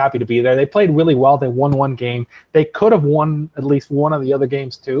team that was happy to be there. They played really well. They won one game. They could have won at least one of the other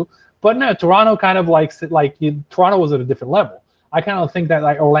games too. But no, Toronto kind of Toronto was at a different level. I kind of think that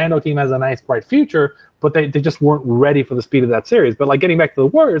like Orlando team has a nice, bright future, but they just weren't ready for the speed of that series. But like getting back to the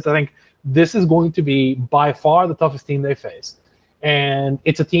Warriors, I think this is going to be by far the toughest team they faced. And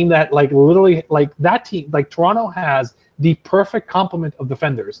it's a team that like literally like that team, like Toronto has the perfect complement of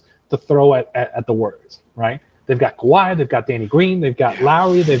defenders to throw at the Warriors, right? They've got Kawhi, they've got Danny Green, they've got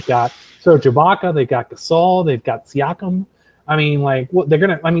Lowry, they've got Serge Ibaka, they've got Gasol, they've got Siakam. I mean, like they're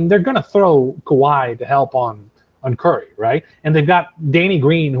gonna throw Kawhi to help on Curry, right? And they've got Danny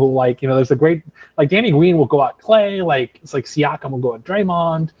Green, who there's a great Danny Green will go at Clay, it's like Siakam will go at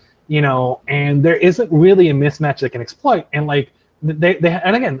Draymond, and there isn't really a mismatch they can exploit. And like they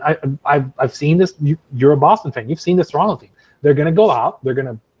and again, I've seen this. You're a Boston fan, you've seen this Toronto team. They're gonna go out, they're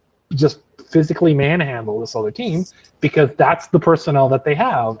gonna just physically manhandle this other team because that's the personnel that they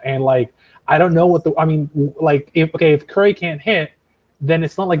have. And like I don't know if Curry can't hit, then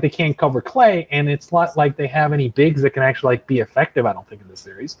it's not like they can't cover Clay, and it's not like they have any bigs that can actually be effective, I don't think, in this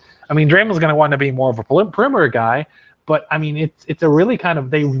series. I mean, Draymond's going to want to be more of a perimeter guy, but I mean, it's a really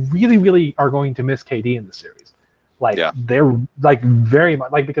they really, really are going to miss KD in the series. They're very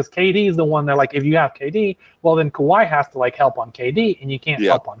much because KD is the one that if you have KD, well, then Kawhi has to help on KD, and you can't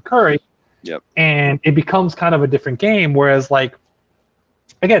help on Curry. Yep. And it becomes kind of a different game. Whereas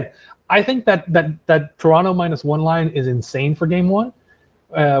again, I think that Toronto -1 line is insane for game one.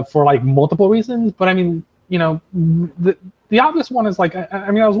 For multiple reasons, but I mean, the obvious one is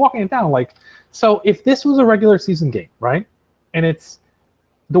I was walking it down so if this was a regular season game, right, and it's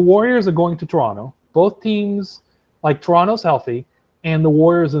the Warriors are going to Toronto, both teams Toronto's healthy, and the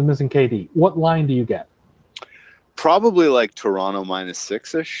Warriors are missing KD, what line do you get? Probably Toronto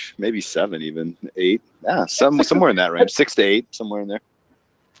 -6-ish, maybe 7, even 8. Yeah, somewhere in that range, 6 to 8, somewhere in there.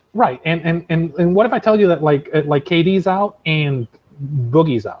 Right, and what if I tell you that KD's out and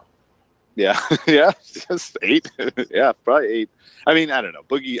Boogie's out? Yeah, yeah, just 8. Yeah, probably 8. I mean, I don't know.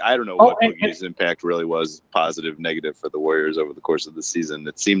 Boogie, I don't know what Boogie's impact really was, positive, negative for the Warriors over the course of the season.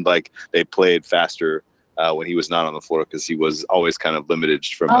 It seemed like they played faster when he was not on the floor because he was always kind of limited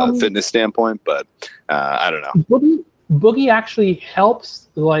from a fitness standpoint, but I don't know. Boogie actually helps,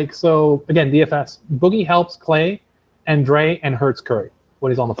 so again, DFS. Boogie helps Clay and Dre and hurts Curry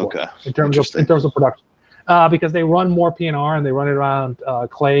when he's on the floor. Okay. In terms of production. Because they run more PNR and they run it around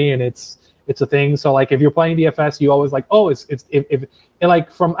Clay, and it's a thing. So if you're playing DFS, you always if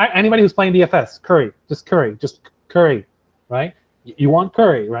from anybody who's playing DFS, just Curry, right? You want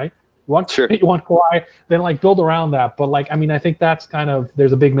Curry, right? You want Kawhi, then build around that. But I think that's kind of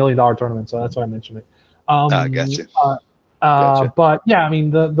there's a big $1 million tournament, so that's why I mentioned it. Gotcha. But yeah, I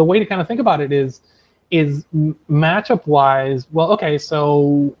mean the way to kind of think about it is matchup wise. Well, okay,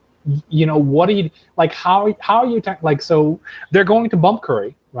 so. What do you how are you so they're going to bump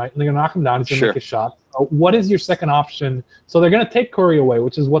Curry, right? And they're going to knock him down. He's going to make a shot. So what is your second option? So they're going to take Curry away,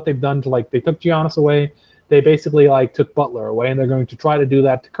 which is what they've done to they took Giannis away. They basically took Butler away, and they're going to try to do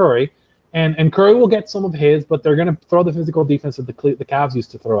that to Curry. And Curry will get some of his, but they're going to throw the physical defense that the Cavs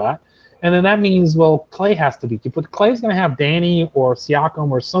used to throw at. And then that means, well, Clay has to beat you. But Clay's going to have Danny or Siakam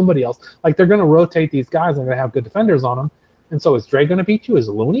or somebody else. They're going to rotate these guys. They're going to have good defenders on them. And so is Dre going to beat you? Is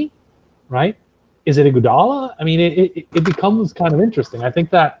Looney? Right? Is it Iguodala? I mean, it becomes kind of interesting. I think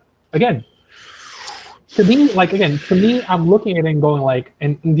that, again, to me, I'm looking at it and going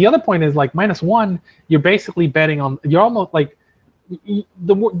and the other point is -1, you're basically betting on, you're almost the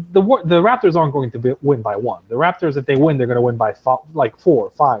Raptors aren't going to win by 1. The Raptors, if they win, they're going to win by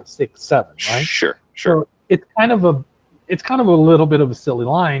 4, 5, 6, 7, right? Sure. So it's kind of a little bit of a silly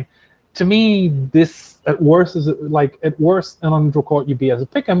line. To me, this at worst is an neutral court you'd be as a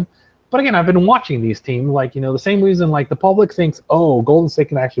pick'em. But again, I've been watching these teams, the same reason the public thinks, oh, Golden State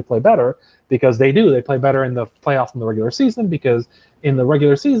can actually play better, because they do. They play better in the playoffs in the regular season, because in the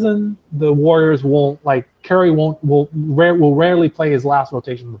regular season, the Warriors won't, Curry will rarely play his last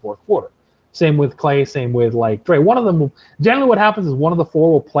rotation in the fourth quarter. Same with Clay, same with Dre. One of them generally what happens is one of the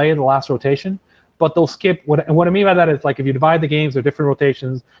 4 will play the last rotation, but they'll skip. And what I mean by that is if you divide the games, they're different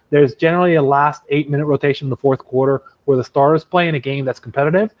rotations. There's generally a last 8-minute rotation in the fourth quarter where the starters play in a game that's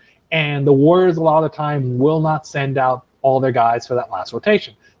competitive. And the Warriors, a lot of the time, will not send out all their guys for that last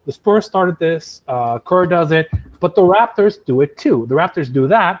rotation. The Spurs started this. Kerr does it. But the Raptors do it too. The Raptors do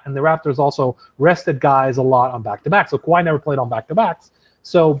that, and the Raptors also rested guys a lot on back-to-backs. So Kawhi never played on back-to-backs.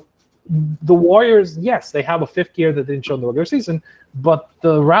 So the Warriors, yes, they have a fifth gear that didn't show in the regular season, but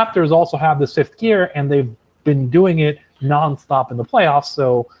the Raptors also have this fifth gear, and they've been doing it nonstop in the playoffs.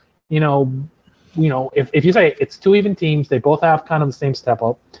 So, if you say it's two even teams, they both have kind of the same step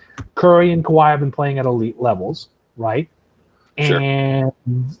up. Curry and Kawhi have been playing at elite levels, right? Sure. And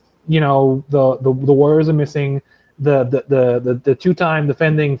the Warriors are missing the two-time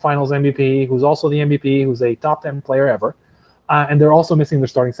defending Finals MVP, who's also the MVP, who's a top 10 player ever, and they're also missing their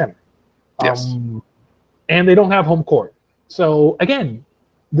starting center. Yes. And they don't have home court. So again,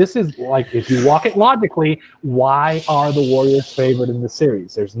 this is like, if you walk it logically, why are the Warriors favored in the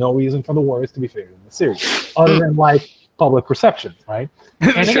series? There's no reason for the Warriors to be favored in the series, other than like public perception, right?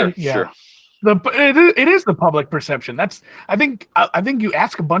 And Sure. It is the public perception. I think you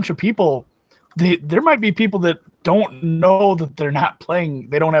ask a bunch of people, there might be people that don't know that they're not playing.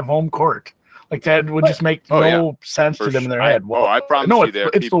 They don't have home court. Like that would just make sense to them in their head. I promise you,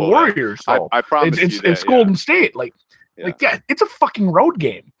 it's the Warriors. I promise it's Golden State. It's a fucking road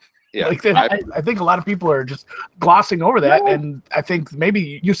game. Yeah. Like that, I think a lot of people are just glossing over that, and I think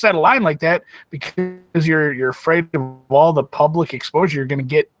maybe you set a line like that because you're afraid of all the public exposure you're going to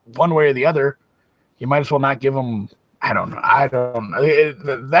get one way or the other. You might as well not give them. I don't know.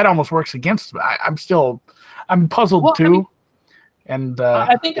 That almost works against. I'm puzzled too, and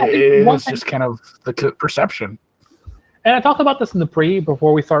I think it was just kind of the perception. And I talked about this in the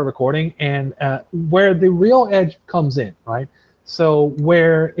before we started recording, and where the real edge comes in, right? So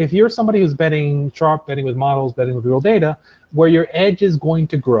where if you're somebody who's betting sharp, betting with models, betting with real data, where your edge is going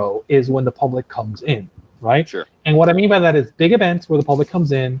to grow is when the public comes in, right? Sure. And what I mean by that is big events where the public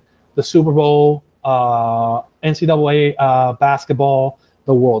comes in, the Super Bowl, NCAA basketball,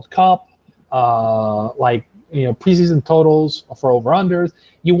 the World Cup, preseason totals for over-unders.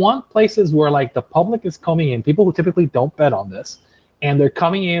 You want places where like the public is coming in, people who typically don't bet on this, and they're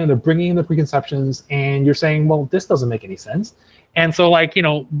coming in, they're bringing in the preconceptions, and you're saying, well, this doesn't make any sense. And so, I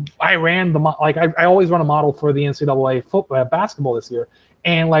ran I always run a model for the NCAA football basketball this year,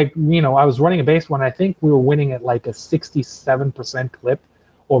 and I was running a base one. I think we were winning at like a 67% clip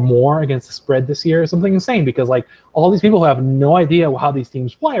or more against the spread this year, something insane. Because all these people who have no idea how these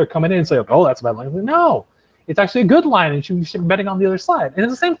teams play are coming in and say, oh, that's a bad line. No, it's actually a good line, and you should be betting on the other side. And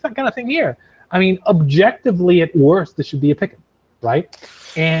it's the same kind of thing here. I mean, objectively, at worst, this should be a pick 'em, right?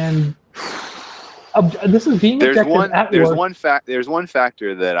 And this is being there's objective. There's one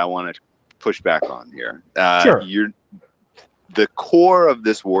factor that I want to push back on here. Sure. The core of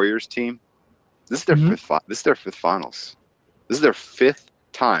this Warriors team. This is their fifth finals. This is their fifth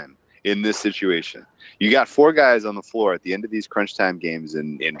time in this situation. You got four guys on the floor at the end of these crunch time games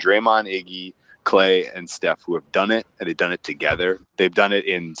in Draymond, Iggy, Clay, and Steph, who have done it, and they've done it together. They've done it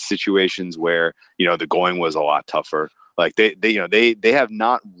in situations where the going was a lot tougher. Like they have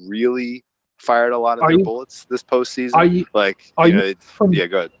not really fired a lot of their bullets this postseason. Go ahead.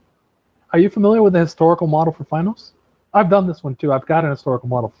 Are you familiar with the historical model for finals? I've done this one too. I've got an historical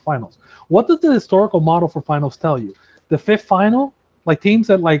model for finals. What does the historical model for finals tell you? The fifth final, teams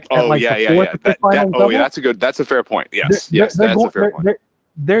that fifth final. That's a fair point. Yes, that's a fair point.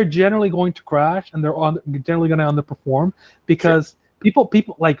 They're generally going to crash, and they're generally going to underperform because people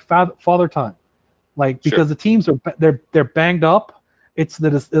like father time, because the teams they're banged up. It's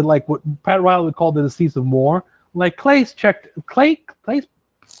what Pat Riley would call the disease of more. Clay's checked. Clay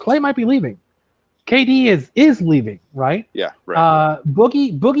might be leaving. KD is leaving, right? Yeah, right.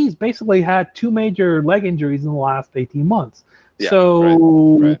 Boogie's basically had two major leg injuries in the last 18 months. Yeah,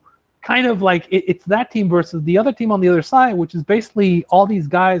 so right. kind of it's that team versus the other team on the other side, which is basically all these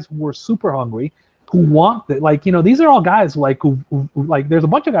guys who are super hungry, who want it. These are all guys who there's a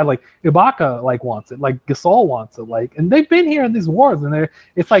bunch of guys Ibaka wants it, Gasol wants it, and they've been here in these wars, and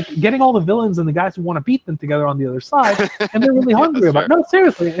it's getting all the villains and the guys who want to beat them together on the other side, and they're really hungry about it. No,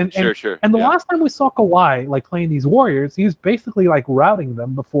 seriously. And the last time we saw Kawhi playing these Warriors, he was basically routing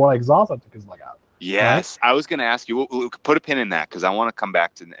them before Zaza took his leg out. Yes, right? I was going to ask you. We'll put a pin in that because I want to come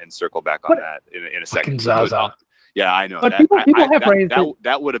back and circle back on that in a second. Zaza. Yeah, I know. But people have raised it.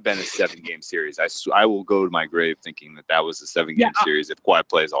 That would have been a 7-game series. I will go to my grave thinking that was a 7-game series if Kawhi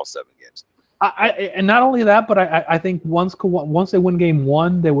plays all 7 games. And not only that, but I think once they win game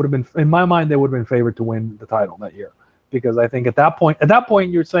 1, they would have been, in my mind, they would have been favored to win the title that year. Because I think at that point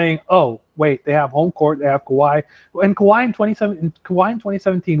you're saying, oh wait, they have home court, they have Kawhi, and Kawhi in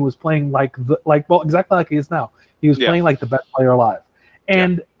 2017 was playing exactly like he is now. He was playing like the best player alive,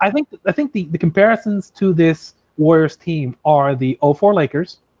 and I think the comparisons to this Warriors team are the 04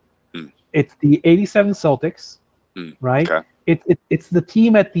 Lakers, it's the 87 Celtics, right? Okay. It's the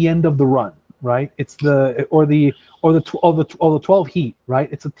team at the end of the run, right? It's the 12 Heat, right?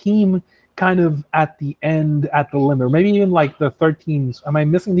 It's a team kind of at the end, at the limit, or maybe even the 13s. Am I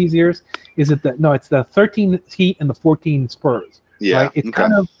missing these years? It's the 13 Heat and the 14 Spurs. Yeah, right? It's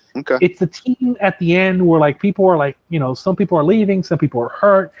kind of Okay. It's a team at the end where like people are like, some people are leaving, some people are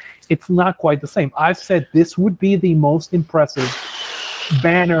hurt. It's not quite the same. I've said this would be the most impressive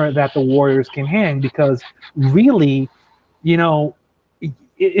banner that the Warriors can hang because really,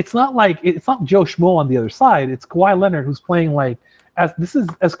 it's not Joe Schmo on the other side. It's Kawhi Leonard who's playing this is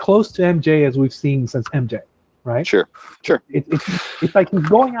as close to MJ as we've seen since MJ, right? Sure. It's like he's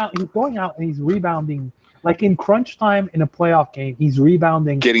going out and he's rebounding. Like in crunch time in a playoff game, he's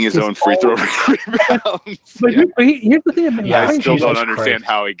rebounding, getting his own free throw rebounds. But here's the thing. I still don't understand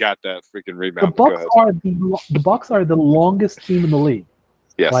how he got that freaking rebound. The Bucks are the longest team in the league.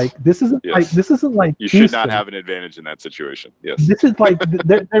 Yes. Like this isn't like you Houston. should not have an advantage in that situation. Yes. This is like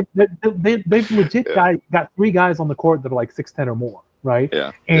they've legit got 3 guys on the court that are like 6'10" or more, right?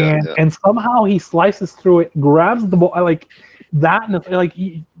 Yeah. And somehow he slices through it, grabs the ball like that, and like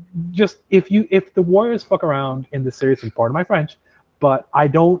if the Warriors fuck around in this series, and pardon my French, but I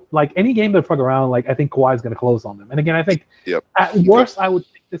don't like any game that fuck around. Like I think Kawhi's going to close on them. And again, I think at worst I would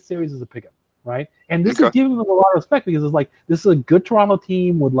think this series is a pickup, right? And this is giving them a lot of respect because it's like this is a good Toronto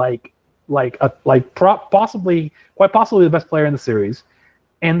team with quite possibly the best player in the series,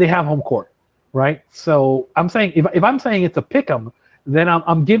 and they have home court, right? So I'm saying if I'm saying it's a pick'em, then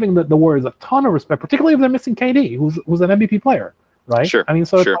I'm giving the Warriors a ton of respect, particularly if they're missing KD, who's an MVP player, right? Sure. I mean,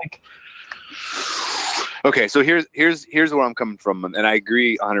 so it's like. Okay, so here's where I'm coming from, and I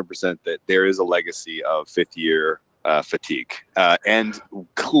agree 100% that there is a legacy of fifth-year fatigue, and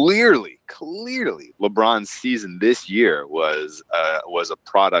clearly, LeBron's season this year was a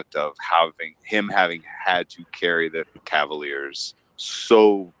product of having had to carry the Cavaliers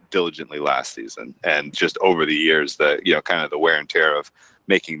so diligently last season, and just over the years, kind of the wear and tear of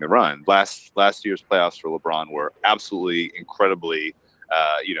making the run. Last year's playoffs for LeBron were absolutely incredibly,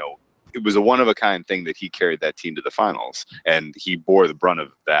 it was a one-of-a-kind thing that he carried that team to the finals, and he bore the brunt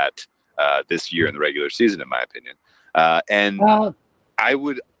of that this year in the regular season, in my opinion. I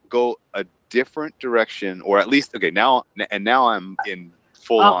would go a different direction, or at least now I'm in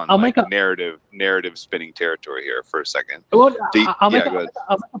full-on narrative spinning territory here for a second. Well, I'll make a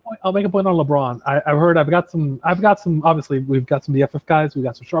point on LeBron. I've got some. Obviously, we've got some DFF guys. We've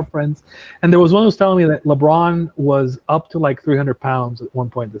got some sharp friends, and there was one who was telling me that LeBron was up to like 300 pounds at one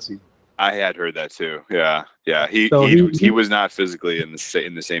point this season. I had heard that too. Yeah. He was not physically in the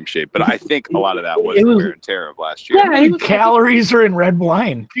same shape, but I think a lot of that was the wear and tear of last year. Yeah, calories are in red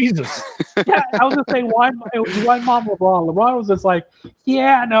wine. Jesus. Yeah, I was gonna say why mom LeBron? LeBron was just like,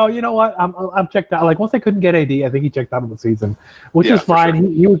 yeah, no, you know what? I'm checked out. Like once they couldn't get AD, I think he checked out of the season, which is fine. Sure.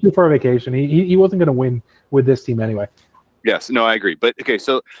 He was due for a vacation. He wasn't gonna win with this team anyway. Yes, no, I agree. But okay,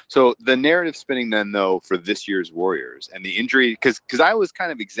 so the narrative spinning then though for this year's Warriors and the injury, because I was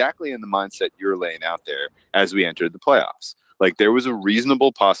kind of exactly in the mindset you're laying out there as we entered the playoffs. Like there was a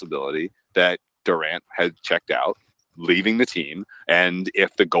reasonable possibility that Durant had checked out, leaving the team, and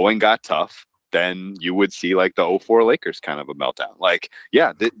if the going got tough, then you would see like the 2004 Lakers kind of a meltdown. Like,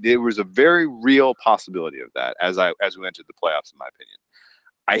 yeah, there was a very real possibility of that as we entered the playoffs, in my opinion.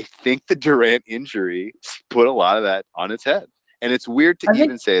 I think the Durant injury put a lot of that on its head. And it's weird to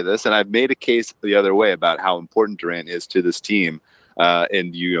even say this, and I've made a case the other way about how important Durant is to this team.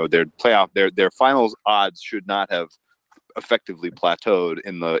 And their playoff, their finals odds should not have effectively plateaued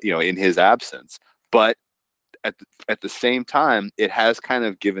in his absence. But at the same time, it has kind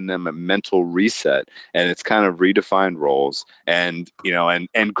of given them a mental reset, and it's kind of redefined roles. And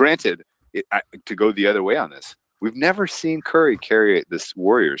granted, to go the other way on this, we've never seen Curry carry this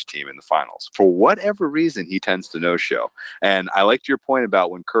Warriors team in the finals. For whatever reason, he tends to no-show. And I liked your point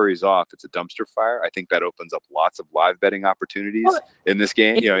about when Curry's off, it's a dumpster fire. I think that opens up lots of live betting opportunities in this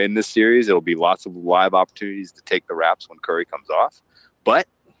game. In this series, it'll be lots of live opportunities to take the Raps when Curry comes off. But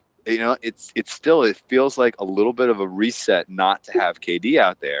it feels like a little bit of a reset not to have KD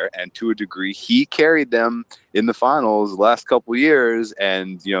out there, and to a degree he carried them in the finals the last couple years,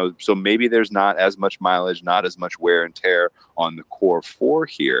 and so maybe there's not as much mileage, not as much wear and tear on the core four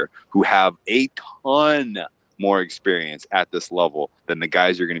here, who have a ton more experience at this level than the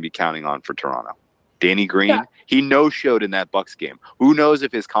guys you're going to be counting on for Toronto. Danny Green, he no-showed in that Bucks game. Who knows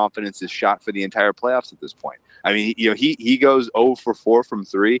if his confidence is shot for the entire playoffs at this point? I mean, he goes 0 for 4 from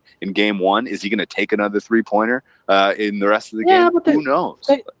 3 in game 1. Is he going to take another 3-pointer in the rest of the game? Who knows?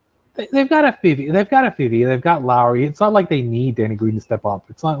 They've got FVV. They've got Lowry. It's not like they need Danny Green to step up.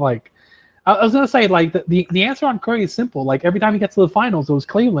 It's not like I was going to say, like the answer on Curry is simple. Like every time he gets to the finals, it was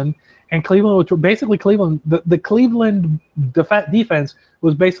Cleveland, and Cleveland, which were basically Cleveland. The Cleveland defense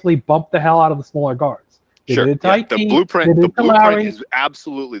was basically bump the hell out of the smaller guards. They Sure. did it to IT, The blueprint. they did The it to blueprint Lowry. is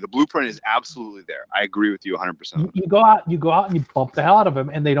absolutely. The blueprint is absolutely there. I agree with you 100%. You go out and you bump the hell out of him,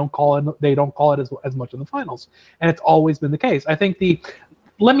 and they don't call it as much in the finals, and it's always been the case. I think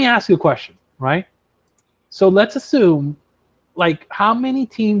let me ask you a question, right? So let's assume, like, how many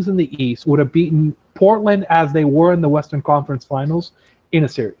teams in the East would have beaten Portland as they were in the Western Conference Finals in a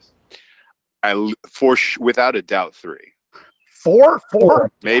series? Without a doubt, 3. Four?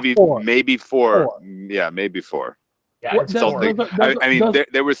 Maybe Four. maybe 4. Four. Yeah, maybe 4. Yeah, What- it's does- four. does- I mean, does-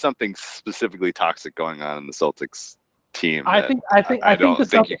 there was something specifically toxic going on in the Celtics team. I that think I don't the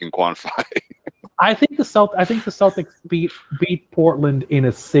think Celtics, you can quantify. I think the Celtics beat Portland in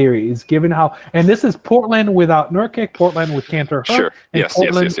a series, given how, and this is Portland without Nurkic, Portland with Cantor hurt, Sure. and Yes.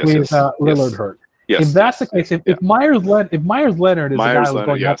 Portland with Lillard yes. hurt. Yes. If that's yes, the case, yes, if Myers Leonard is the guy who's Leonard,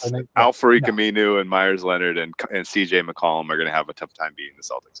 going yes. up, I think, Alfred yeah. Camino and Myers Leonard and CJ McCollum are going to have a tough time beating the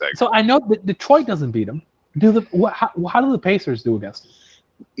Celtics. So I know that Detroit doesn't beat them. How do the Pacers do against them?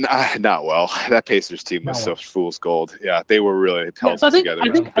 Not well. That Pacers team was so fool's gold. Yeah, they were really held so I think-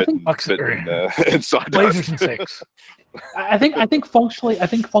 together. I think- Bucks and sawdust. Blazers in 6. I think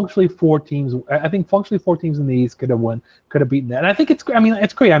functionally 4 teams. I think functionally 4 teams in the East could have beaten that. And I think it's great.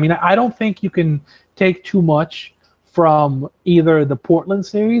 I mean, I don't think you can take too much from either the Portland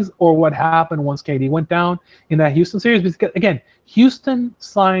series or what happened once KD went down in that Houston series. Because again, Houston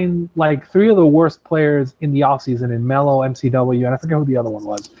signed like 3 of the worst players in the offseason in Melo, MCW, and I forget who the other one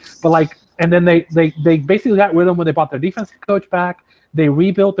was. But and then they basically got rid of them when they brought their defensive coach back. They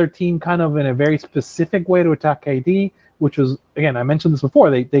rebuilt their team kind of in a very specific way to attack KD, which was, again, I mentioned this before.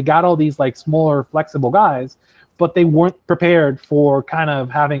 They got all these like smaller, flexible guys, but they weren't prepared for kind of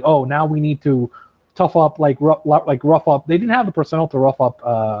having, now we need to tough up, rough up. They didn't have the personnel to rough up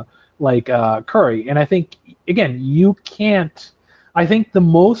Curry. And I think, again, you can't. I think the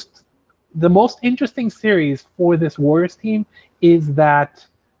most interesting series for this Warriors team is that,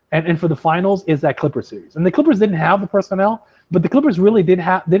 and for the finals, is that Clippers series. And the Clippers didn't have the personnel, but the Clippers really didn't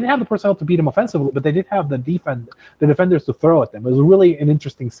have the personnel to beat them offensively, but they did have the defenders to throw at them. It was really an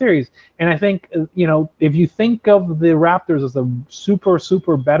interesting series. And I think, if you think of the Raptors as a super,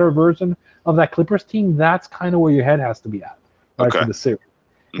 super better version of that Clippers team, that's kind of where your head has to be at, right, for the series.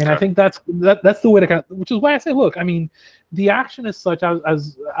 And I think that's the way to which is why I say, look, I mean, the action is such. I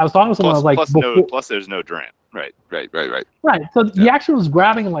was talking to someone. I was like, plus there's no Durant. Right. Right. So the action was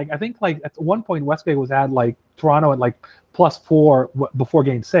grabbing, I think at one point Westgate was at Toronto at +4 before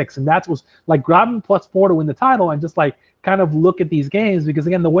Game 6, and that was grabbing +4 to win the title, and just kind of look at these games, because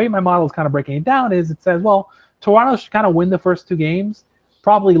again, the way my model is kind of breaking it down is it says, well, Toronto should kind of win the first 2 games,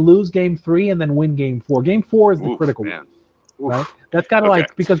 probably lose Game 3, and then win Game 4. Game 4 is the critical one. Right? That's kind of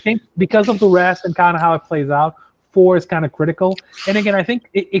because of the rest and kind of how it plays out. 4 is kind of critical. And again, I think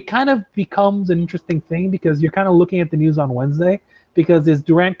it kind of becomes an interesting thing, because you're kind of looking at the news on Wednesday, because is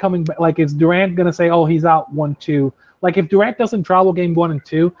Durant coming back? Is Durant going to say, he's out 1-2? If Durant doesn't travel Game 1 and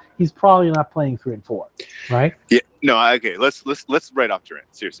 2, he's probably not playing 3 and 4, right? Yeah. No. Okay. Let's write off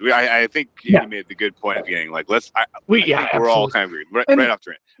Durant. Seriously, I think you made the good point at the beginning. We're all kind of agreed. Right off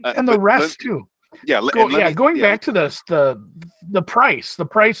Durant. And the rest too. Yeah. Going back to this, the price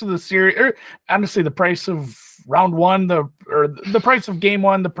of the series, or honestly, the price of round 1, the price of Game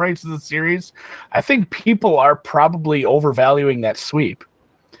 1, the price of the series. I think people are probably overvaluing that sweep.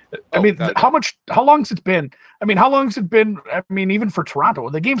 How long has it been? I mean, even for Toronto,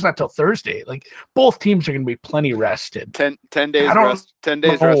 the game's not till Thursday. Both teams are going to be plenty rested. 10 days rest. 10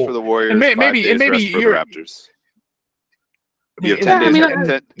 days rest for the Warriors. And maybe rest for the Raptors. You have 10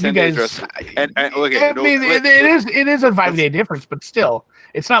 days. 10 days rest. And look, it is a 5-day difference, but still,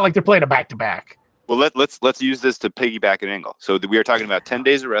 it's not like they're playing a back-to-back. Well, let's use this to piggyback an angle. So we are talking about 10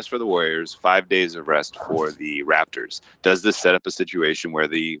 days of rest for the Warriors, 5 days of rest for the Raptors. Does this set up a situation where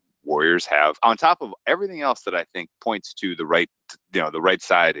the Warriors have, on top of everything else that I think points to the right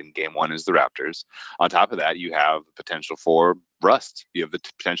side in Game 1 is the Raptors. On top of that, you have the potential for rust. You have the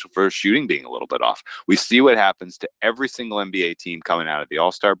potential for shooting being a little bit off. We see what happens to every single NBA team coming out of the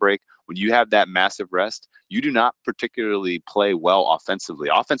All-Star break. When you have that massive rest, you do not particularly play well offensively.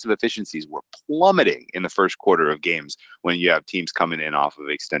 Offensive efficiencies were plummeting in the first quarter of games when you have teams coming in off of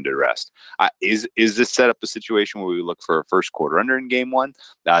extended rest. Is this set up a situation where we look for a first quarter under in Game 1?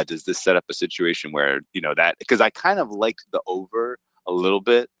 Does this set up a situation where, that, because I kind of liked the over a little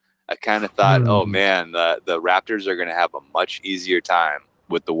bit. I kind of thought, oh man, the Raptors are going to have a much easier time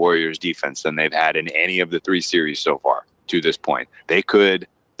with the Warriors defense than they've had in any of the 3 series so far to this point. They could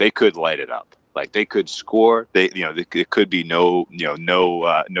light it up. Like they could score. It could be no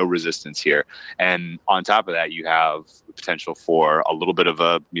resistance here. And on top of that, you have the potential for a little bit of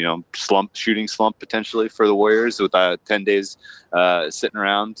a shooting slump potentially for the Warriors with 10 days sitting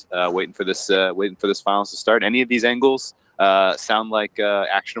around waiting for this finals to start. Any of these angles sound like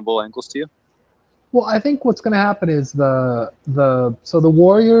actionable angles to you? Well, I think what's going to happen is the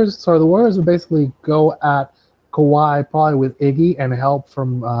Warriors will basically go at Kawhi probably with Iggy and help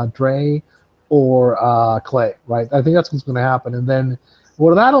from Dre or Clay, right? I think that's what's going to happen. And then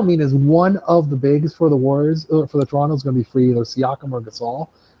what that'll mean is one of the bigs for the Warriors, for the Toronto, is going to be free, either Siakam or Gasol.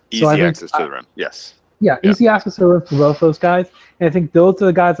 Easy access to the rim, yes. Yeah, easy access to the rim for both those guys. And I think those are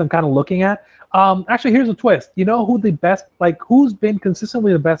the guys I'm kind of looking at. Actually, here's a twist. You know who the best, who's been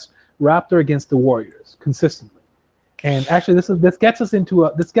consistently the best Raptor against the Warriors consistently? And actually, this gets us into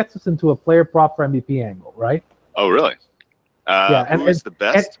a player prop for MVP angle, right? Oh, really? Who is the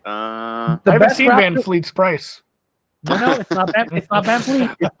best? I haven't seen Van Fleet's price. No, it's not Van Fleet.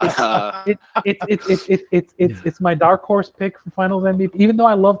 It's my dark horse pick for Finals MVP. Even though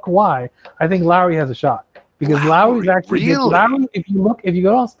I love Kawhi, I think Lowry has a shot because Lowry's actually really? Lowry. If you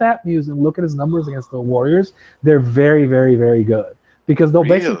go on StatMuse and look at his numbers against the Warriors, they're very, very, very good because they'll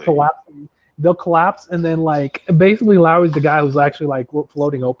basically collapse. They'll collapse and then basically Lowry's the guy who's actually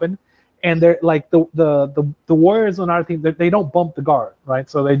floating open. And they're the Warriors on our team, they don't bump the guard, right?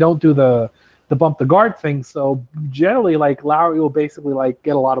 So they don't do the bump the guard thing. So generally, Lowry will basically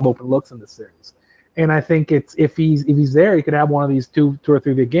get a lot of open looks in this series. And I think it's if he's there, he could have one of these two or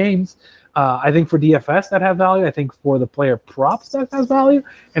three big games. I think for DFS that has value. I think for the player props that has value,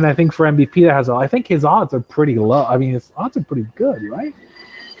 and I think for MVP that has value. I think his odds are pretty low. I mean, his odds are pretty good, right?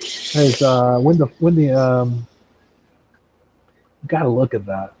 Got to look at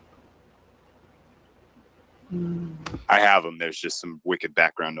that. I have them. There's just some wicked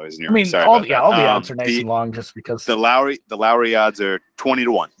background noise near. I mean, Sorry all the odds are nice and long, just because the Lowry odds are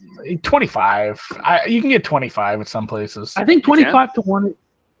 20-1. 25. You can get 25 at some places. I think 25 to 1.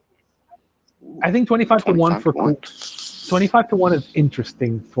 I think 25 to 1 for 25 to 1 is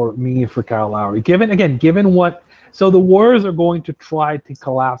interesting for me for Kyle Lowry. Given what, so the Warriors are going to try to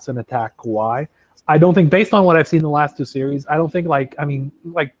collapse and attack Kawhi. I don't think, based on what I've seen in the last two series, I don't think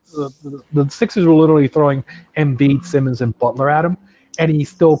the Sixers were literally throwing Embiid, Simmons, and Butler at him, and he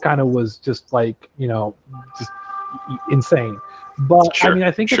still kind of was just just insane. But sure, I mean,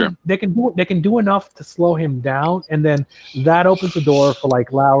 I think they can do enough to slow him down, and then that opens the door for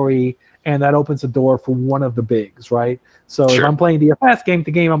Lowry, and that opens the door for one of the bigs, right? So if I'm playing DFS game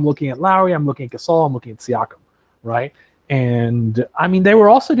to game, I'm looking at Lowry, I'm looking at Gasol, I'm looking at Siakam, right? And I mean, they were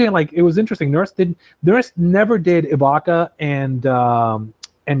also doing it was interesting. Nurse never did Ibaka and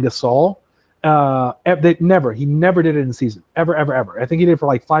Gasol. He never did it in the season, ever. I think he did it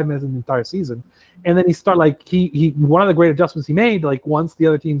for 5 minutes in the entire season, and then he started he one of the great adjustments he made once the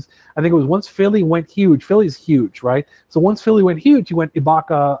other teams. I think it was once Philly went huge. Philly's huge, right? So once Philly went huge, he went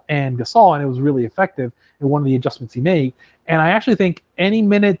Ibaka and Gasol, and it was really effective. And one of the adjustments he made. And I actually think any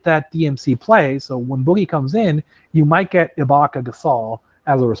minute that DMC plays, so when Boogie comes in, you might get Ibaka Gasol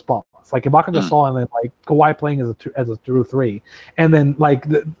as a response. Ibaka Gasol and then Kawhi playing as a true three. And then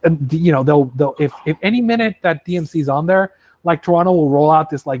they'll if any minute that DMC's on there, Toronto will roll out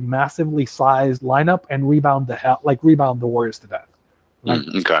this massively sized lineup and rebound the Warriors to death.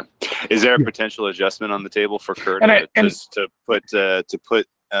 Okay. Is there a potential adjustment on the table for Kurt to put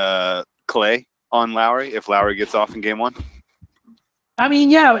Clay on Lowry if Lowry gets off in game one? I mean,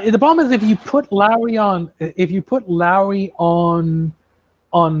 yeah. The problem is if you put Clay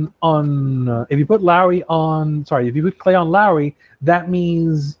on Lowry, that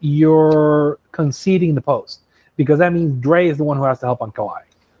means you're conceding the post because that means Dre is the one who has to help on Kawhi,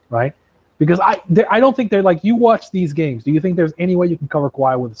 right? Because I don't think they're you watch these games. Do you think there's any way you can cover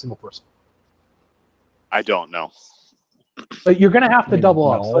Kawhi with a single person? I don't know. But you're going to have to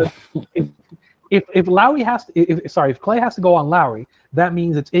double up. So if Lowry if Clay has to go on Lowry, that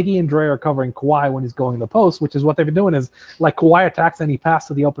means it's Iggy and Dre are covering Kawhi when he's going to the post, which is what they've been doing is Kawhi attacks and he passes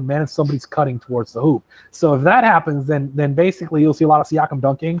to the open man and somebody's cutting towards the hoop. So if that happens, then basically you'll see a lot of Siakam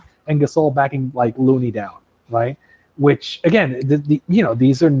dunking and Gasol backing Looney down, right? Which again,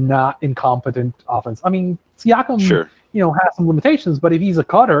 these are not incompetent offense. I mean, Siakam, has some limitations, but if he's a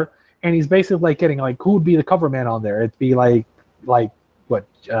cutter and he's basically getting who would be the cover man on there? It'd be Bogut,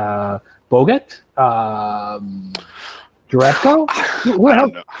 Jerebko? I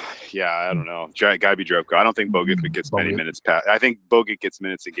don't know. Yeah, I don't know. Gotta be Jerebko. I don't think Bogut gets many minutes. I think Bogut gets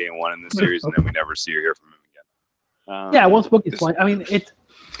minutes in game one in the series, and then we never see or hear from him again. Once Bogut's playing, I mean,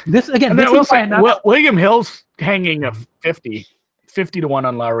 William Hill's hanging a 50 to 1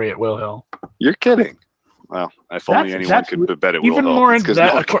 on Lowry at Will Hill. You're kidding. Well, if only anyone could bet it. Even more into that,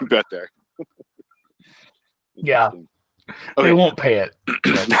 no one can bet there. Yeah, they won't pay it.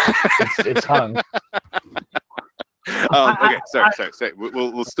 It's hung. Okay, sorry.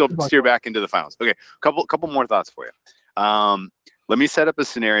 We'll still steer back into the finals. Okay, couple more thoughts for you. Let me set up a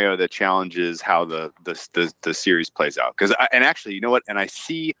scenario that challenges how the series plays out. And actually, you know what? And I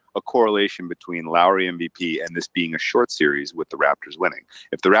see a correlation between Lowry MVP and this being a short series with the Raptors winning.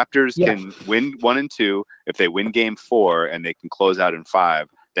 If the Raptors can win 1 and 2, if they win Game 4 and they can close out in 5,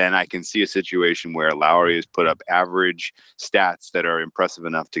 then I can see a situation where Lowry has put up average stats that are impressive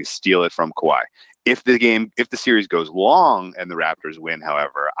enough to steal it from Kawhi. If the series goes long and the Raptors win,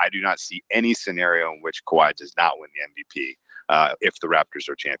 however, I do not see any scenario in which Kawhi does not win the MVP if the Raptors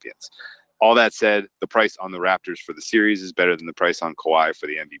are champions. All that said, the price on the Raptors for the series is better than the price on Kawhi for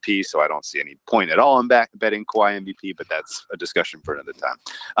the MVP, so I don't see any point at all in betting Kawhi MVP, but that's a discussion for another time.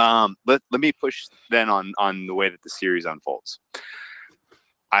 Let me push then on the way that the series unfolds.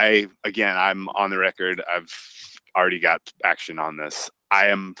 I'm on the record. I've already got action on this. I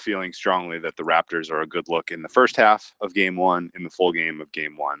am feeling strongly that the Raptors are a good look in the first half of Game 1, in the full game of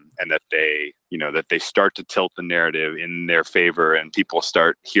Game 1, and that they start to tilt the narrative in their favor, and people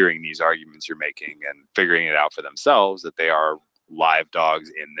start hearing these arguments you're making and figuring it out for themselves that they are live dogs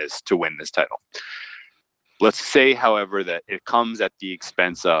in this to win this title. Let's say, however, that it comes at the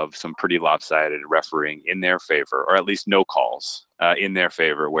expense of some pretty lopsided refereeing in their favor, or at least no calls in their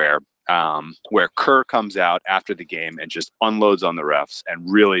favor, where Kerr comes out after the game and just unloads on the refs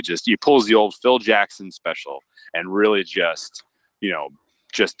and really he pulls the old Phil Jackson special and really just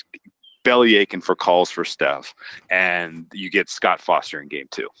belly aching for calls for Steph, and you get Scott Foster in Game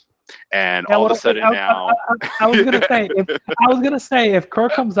 2. And all of a sudden now, I was gonna say if Kerr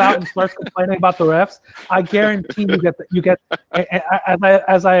comes out and starts complaining about the refs, I guarantee you get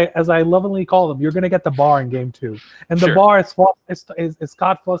as I lovingly call them, you're gonna get the bar in Game 2, and the bar is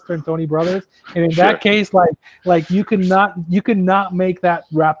Scott Foster and Tony Brothers, and in that case, like you cannot make that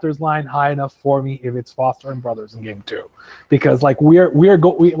Raptors line high enough for me if it's Foster and Brothers in Game 2, because like we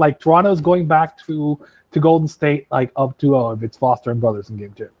Toronto's going back to Golden State like up 2-0 if it's Foster and Brothers in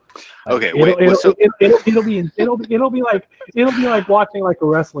Game 2. Okay, it'll be like watching like a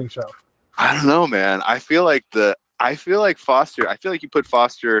wrestling show. I don't know, man. I feel like Foster. I feel like you put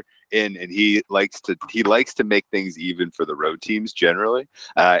Foster in, and he likes to make things even for the road teams generally.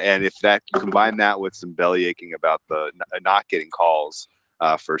 And if that combine that with some belly aching about the not getting calls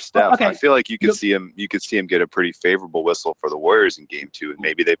for Steph, I feel like you could see him get a pretty favorable whistle for the Warriors in Game 2, and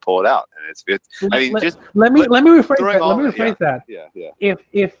maybe they pull it out. And let me rephrase that. Yeah.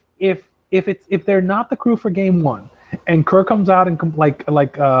 If they're not the crew for Game 1, and Kerr comes out and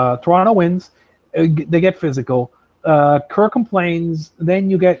Toronto wins, they get physical. Kerr complains,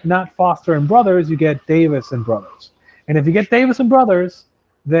 then you get not Foster and Brothers, you get Davis and Brothers. And if you get Davis and Brothers,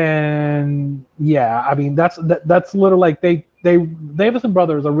 then I mean that's literally like they Davis and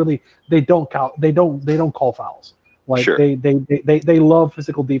Brothers are really they don't call fouls. Like they love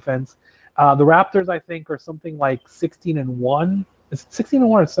physical defense. The Raptors, I think, are something like 16-1. Is it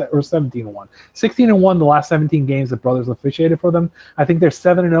 16-1 or 17-1? 16-1 the last 17 games that Brothers officiated for them. I think they're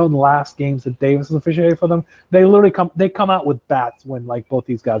 7-0 in the last games that Davis has officiated for them. They literally come out with bats when like both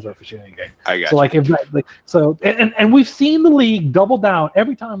these guys are officiating a game. And we've seen the league double down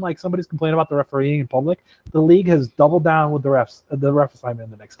every time like somebody's complaining about the refereeing in public. The league has doubled down with the ref assignment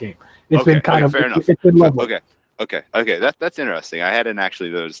in the next game. It's been fair enough. It's been lovely. Okay. That's interesting. I hadn't actually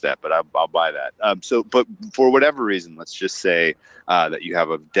noticed that, but I'll buy that. But for whatever reason, let's just say that you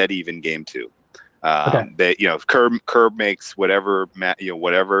have a dead even Game 2. Kerr makes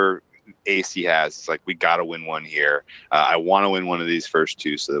whatever ace he has. It's like we got to win one here. I want to win one of these first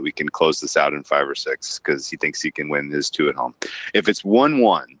 2 so that we can close this out in 5 or 6 because he thinks he can win his 2 at home. If it's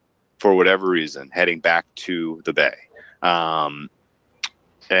 1-1 for whatever reason, heading back to the Bay,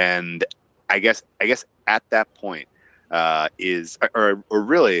 and I guess at that point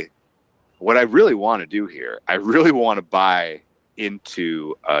really what I really want to do here, I really want to buy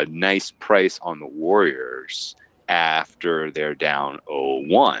into a nice price on the Warriors after they're down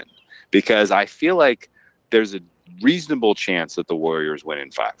 0-1, because I feel like there's a reasonable chance that the Warriors win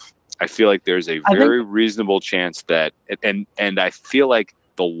in 5. I feel like there's a very reasonable chance that, and I feel like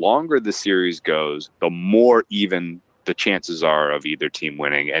the longer the series goes, the more even the chances are of either team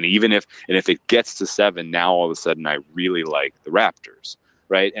winning. And if it gets to 7, now all of a sudden I really like the Raptors,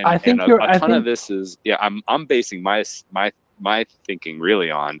 right? And a ton of this is I'm basing my thinking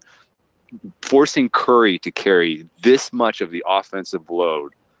really on forcing Curry to carry this much of the offensive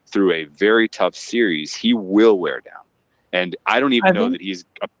load through a very tough series. He will wear down. And I don't even know that he's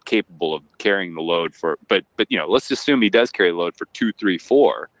capable of carrying the load for, but let's assume he does carry the load for 2, 3,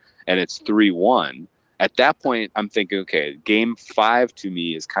 4, and it's 3-1. At that point, I'm thinking, okay, game 5 to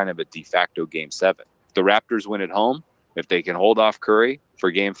me is kind of a de facto game 7. If the Raptors win at home, if they can hold off Curry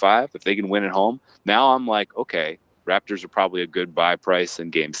for game 5, if they can win at home, now I'm like, okay, Raptors are probably a good buy price in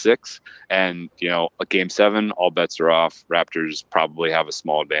game 6. And, a game 7, all bets are off. Raptors probably have a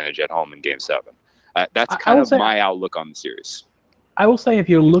small advantage at home in game 7. That's kind of my outlook on the series. I will say if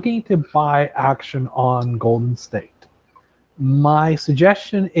you're looking to buy action on Golden State, my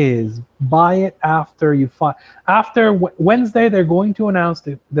suggestion is buy it after Wednesday. They're going to announce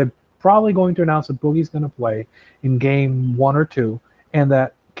they're probably going to announce that Boogie's going to play in game 1 or 2, and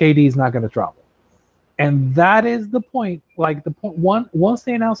that KD is not going to travel. And that is the point. Like once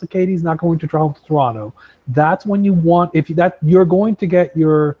they announce that KD is not going to travel to Toronto, that's when you want you're going to get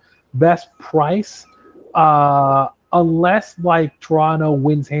your best price, unless like Toronto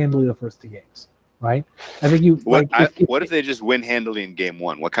wins handily the first 2 games, right? I think you. What if they just win handily in game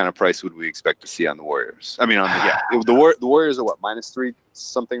 1? What kind of price would we expect to see on the Warriors? I mean, the Warriors are what, -3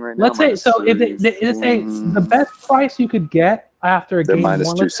 something right now. Let's say so. If they say the best price you could get after a game 1,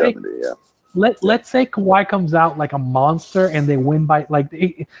 -270. Let's say Kawhi comes out like a monster and they win by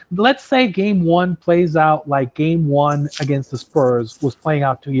let's say game 1 plays out like game 1 against the Spurs was playing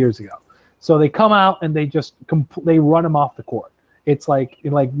out 2 years ago. So they come out and they just they run him off the court. It's like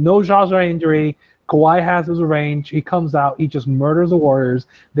no Jaws injury. Kawhi has his range. He comes out. He just murders the Warriors.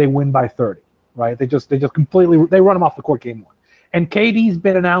 They win by 30. Right? They just completely run him off the court game 1. And KD's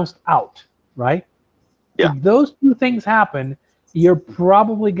been announced out. Right? Yeah. If those 2 things happen, you're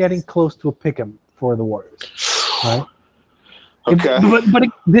probably getting close to a pick'em for the Warriors, right? Okay. But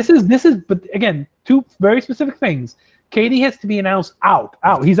but again, 2 very specific things. KD has to be announced out.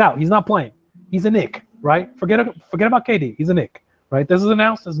 He's out. He's not playing. He's a Knick, right? Forget about KD. He's a Knick, right? This is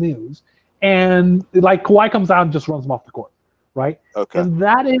announced as news, and like Kawhi comes out and just runs him off the court, right? Okay. And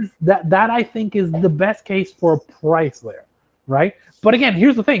that I think is the best case for a price there, right? But again,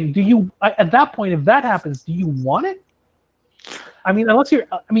 here's the thing: at that point, if that happens, do you want it? I mean,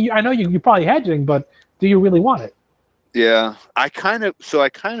 I know you're probably hedging, but do you really want it? Yeah, I kind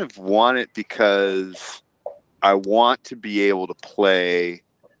of want it because I want to be able to play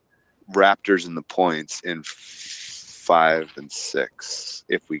Raptors in the points in 5 and 6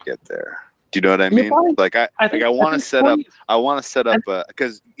 if we get there. Do you know what I mean? I want to set up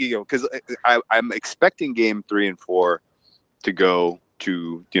because I'm expecting game 3 and 4 to go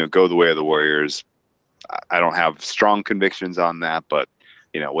the way of the Warriors. I don't have strong convictions on that, but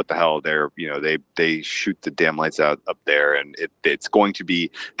what the hell? They shoot the damn lights out up there, and it's going to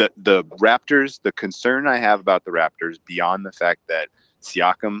be the Raptors. The concern I have about the Raptors, beyond the fact that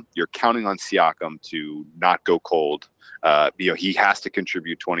Siakam, you're counting on Siakam to not go cold. He has to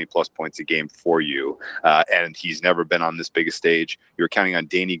contribute 20 plus points a game for you, and he's never been on this big a stage. You're counting on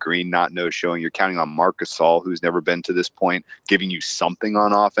Danny Green not no-showing. You're counting on Marc Gasol, who's never been to this point, giving you something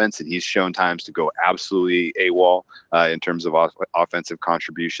on offense, and he's shown times to go absolutely AWOL in terms of offensive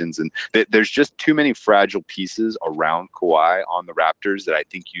contributions. And there's just too many fragile pieces around Kawhi on the Raptors that I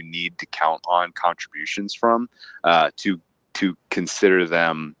think you need to count on contributions from to consider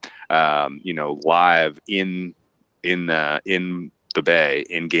them, live in the Bay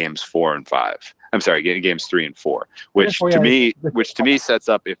in games 4 and 5. I'm sorry, games 3 and 4, which to me sets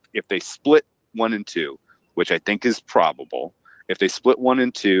up if they split 1 and 2, which I think is probable. If they split 1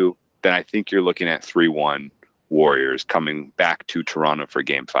 and 2, then I think you're looking at 3-1 Warriors coming back to Toronto for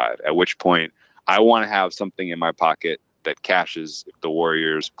game 5. At which point I want to have something in my pocket that cashes if the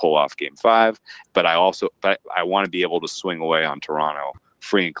Warriors pull off game 5, but I want to be able to swing away on Toronto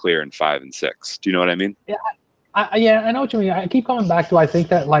free and clear in 5 and 6. Do you know what I mean? Yeah. I know what you mean. I keep coming back to I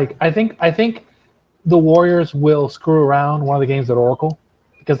think the Warriors will screw around one of the games at Oracle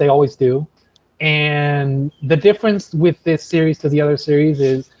because they always do. And the difference with this series to the other series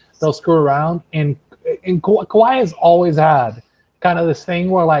is they'll screw around. And Kawhi has always had kind of this thing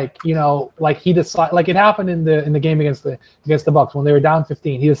where he decides, like it happened in the game against the Bucks when they were down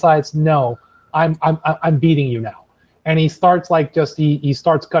 15. He decides, no, I'm beating you now, and he starts he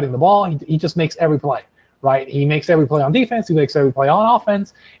starts cutting the ball. He just makes every play. Right, he makes every play on defense. He makes every play on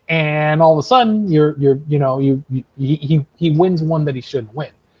offense, and all of a sudden, he wins one that he shouldn't win,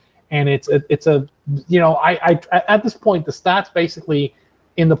 and it's at this point the stats basically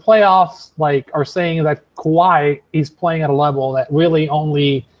in the playoffs are saying that Kawhi is playing at a level that really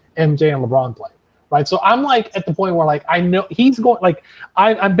only MJ and LeBron play. Right, so I'm at the point where I know he's going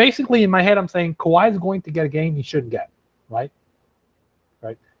I'm basically in my head I'm saying Kawhi is going to get a game he shouldn't get. Right.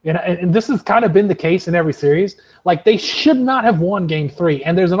 And this has kind of been the case in every series. Like, they should not have won Game 3,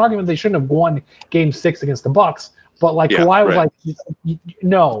 and there's an argument they shouldn't have won Game 6 against the Bucks. But like Kawhi was like,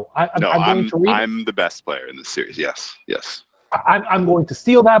 no, I'm going to read. I'm the best player in this series. Yes. I'm going to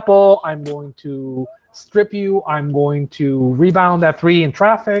steal that ball. I'm going to strip you. I'm going to rebound that 3 in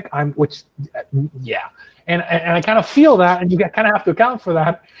traffic. And I kind of feel that, and you kind of have to account for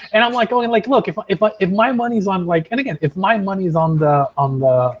that. And I'm like going like, look, if my money's on if my money's on the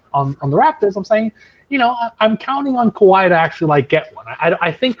Raptors, I'm saying, I'm counting on Kawhi to actually like get one.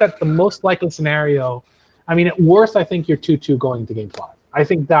 I think that the most likely scenario. I mean, at worst, I think you're 2-2 going to Game 5. I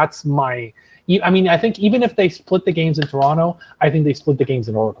think that's my. I think even if they split the games in Toronto, I think they split the games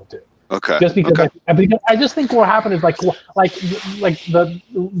in Oracle too. Okay. Just because, because I just think what happened is like the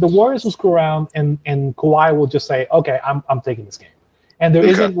Warriors will screw around and Kawhi will just say, okay, I'm taking this game, and there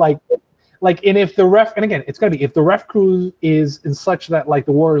isn't and if the ref, and again, it's gonna be if the ref crew is in such that like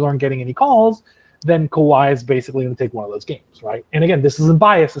the Warriors aren't getting any calls, then Kawhi is basically going to take one of those games, right? And again, this isn't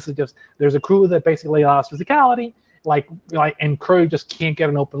biased. This is just there's a crew that basically allows physicality, and Curry just can't get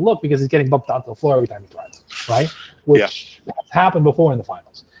an open look because he's getting bumped onto the floor every time he tries, right? Which has happened before in the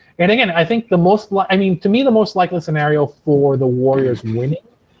finals. And again, I think to me, the most likely scenario for the Warriors winning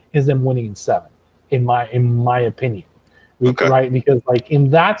is them winning in 7, in my opinion, right? Because like in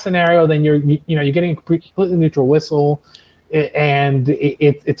that scenario, then you're getting a completely neutral whistle. And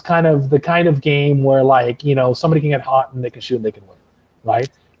it's kind of the kind of game where like somebody can get hot and they can shoot and they can win, right?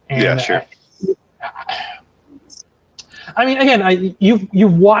 And yeah, sure. I mean, again,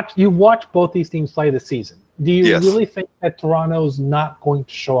 you've watched both these teams play this season. Do you really think that Toronto's not going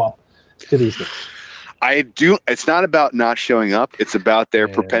to show up to these games? I do. It's not about not showing up. It's about their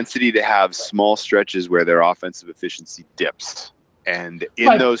propensity to have small stretches where their offensive efficiency dips, and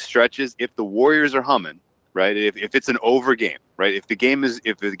in those stretches, if the Warriors are humming. Right, if it's an over game, right? If the game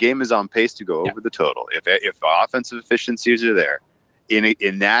is on pace to go over the total, if offensive efficiencies are there,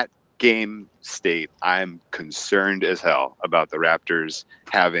 in that game state, I'm concerned as hell about the Raptors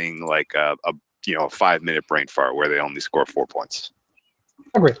having like a 5-minute brain fart where they only score 4 points.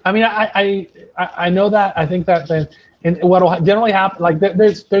 I agree. I mean, I know that. I think that then, and what'll generally happen, like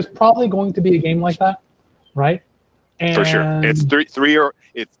there's probably going to be a game like that, right? And for sure, it's three or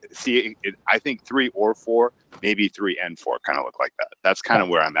I think 3 or 4, maybe 3 and 4 kind of look like that. That's kind of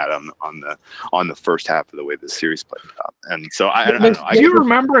where I'm at on the first half of the way this series played out. And so I don't know. Do you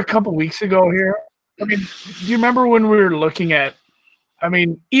remember a couple weeks ago here? I mean, do you remember when we were looking at? I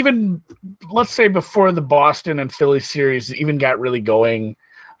mean, even let's say before the Boston and Philly series even got really going.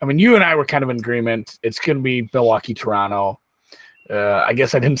 I mean, you and I were kind of in agreement. It's going to be Milwaukee, Toronto. I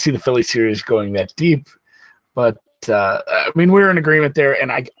guess I didn't see the Philly series going that deep, but. I mean, we were in agreement there,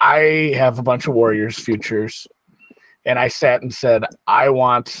 and I have a bunch of Warriors futures, and I sat and said, I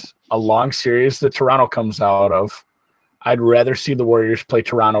want a long series that Toronto comes out of. I'd rather see the Warriors play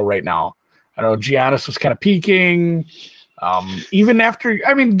Toronto right now. I know Giannis was kind of peaking. Even after,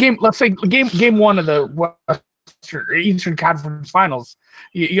 I mean, game 1 of the Eastern Conference Finals,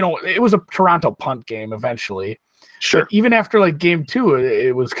 it was a Toronto punt game eventually. Sure. But even after like game 2,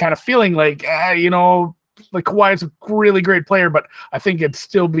 it was kind of feeling like, like Kawhi is a really great player, but I think it'd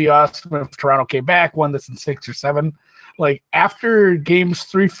still be awesome if Toronto came back, won this in 6 or 7. Like after games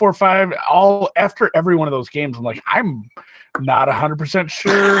 3, 4, 5, after every one of those games, I'm like, I'm not 100%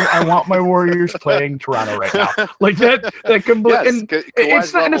 sure I want my Warriors playing Toronto right now. Like that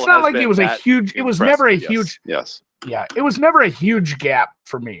it's not like it was a huge. It was never a huge. Yes. Yeah, it was never a huge gap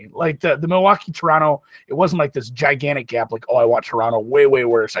for me. Like the Milwaukee Toronto, it wasn't like this gigantic gap. Like, oh, I want Toronto way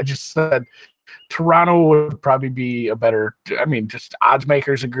worse. I just said. Toronto would probably be a better. I mean, just odds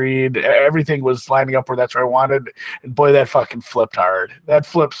makers agreed. Everything was lining up where that's where I wanted. And boy, that fucking flipped hard. That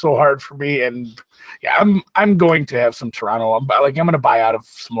flipped so hard for me. And yeah, I'm going to have some Toronto. I'm going to buy out of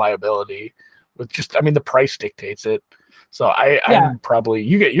some liability with just. I mean, the price dictates it. So I'm probably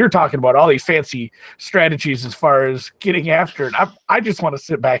you're talking about all these fancy strategies as far as getting after it. I just want to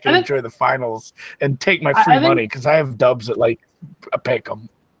sit back and enjoy the finals and take my free money because I have dubs at like a pick 'em.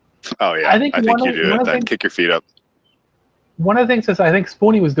 Oh yeah, I think you do it. Then kick your feet up. One of the things is I think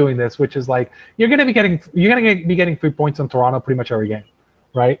Spooney was doing this, which is like you're going to be getting 3 points on Toronto pretty much every game,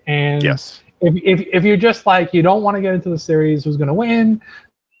 right? And yes, if you're just like you don't want to get into the series, who's going to win?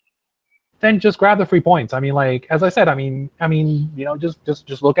 Then just grab the 3 points. I mean, like as I said, I mean,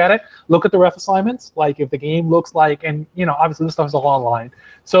 just look at it. Look at the ref assignments. Like if the game looks like, and obviously this stuff is all online.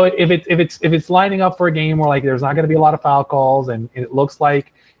 So if it's lining up for a game where like there's not going to be a lot of foul calls and it looks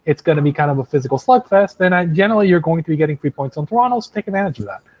like it's going to be kind of a physical slugfest, then generally you're going to be getting 3 points on Toronto, so take advantage of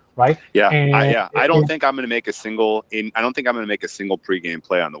that. right? Yeah, And I don't think I'm going to make a single pregame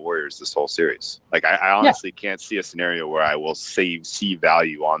play on the Warriors this whole series. Like, I honestly can't see a scenario where I will see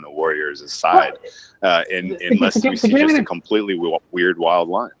value on the Warriors' side, unless we see just a completely weird, wild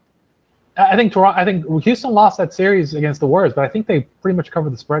line. I think Houston lost that series against the Warriors, but I think they pretty much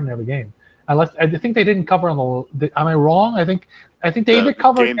covered the spread in every game. I think they didn't cover on the. Am I wrong? I think they either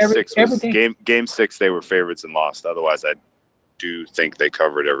covered Game 6. They were favorites and lost. Otherwise, I do think they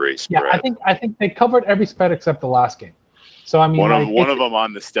covered every spread. Yeah, I think they covered every spread except the last game. So I mean, one of them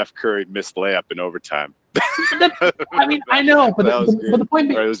on the Steph Curry missed layup in overtime. I mean, I know, but the point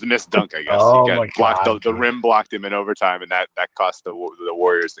being, it was a missed dunk, I guess. Oh, he got blocked. The rim blocked him in overtime, and that cost the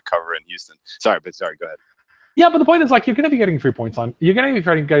Warriors the cover in Houston. Sorry, go ahead. Yeah, but the point is, like, you're going to be getting 3 points on. You're going to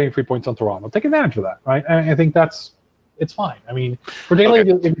be getting 3 points on Toronto. Take advantage of that, right? And I think it's fine. I mean, particularly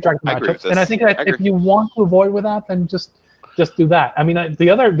if you're trying to matchups, and I think that if you want to avoid with that, then just do that. I mean, the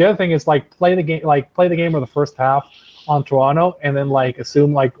other thing is, like, play the game of the first half on Toronto, and then, like,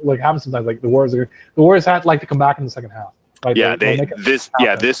 assume like happens sometimes, like the Warriors had like to come back in the second half. Right? Yeah, this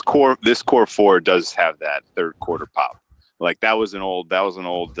core four does have that third quarter pop. Like, that was an old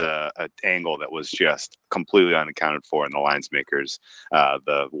angle that was just completely unaccounted for in the lines makers.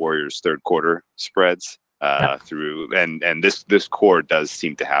 The Warriors' third quarter spreads through, and this core does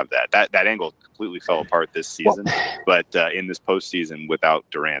seem to have that angle completely fell apart this season. But in this postseason without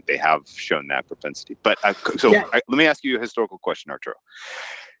Durant, they have shown that propensity. But let me ask you a historical question, Arturo.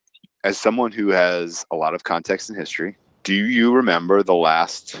 As someone who has a lot of context in history, do you remember the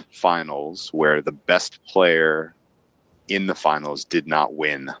last finals where the best player in the finals did not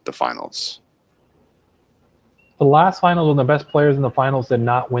win the finals? The last finals when the best players in the finals did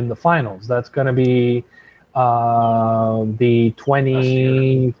not win the finals. That's going to be the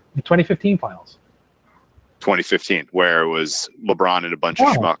 2015 finals. 2015, where it was LeBron and a bunch of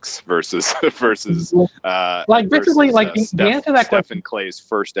schmucks versus like basically like the answer to that Steph question. And Clay's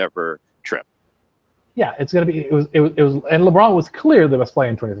first ever trip. Yeah, it's gonna be. It was, and LeBron was clear the best player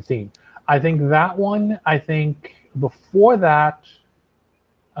in 2015. I think that one. I think before that.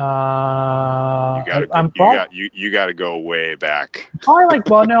 You got to go way back. Probably I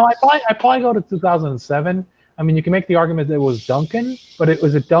probably go to 2007. I mean, you can make the argument that it was Duncan, but it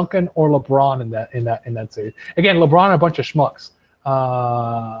was Duncan or LeBron in that series. Again, LeBron and a bunch of schmucks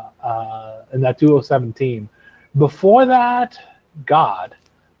in that 2007 team. Before that, God,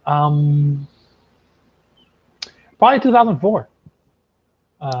 probably 2004.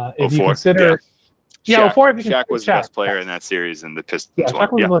 If you consider, Shaq was the best player in that series, and the Pistons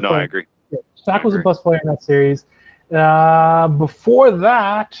won. I agree. Yeah, Shaq was the best player in that series. Before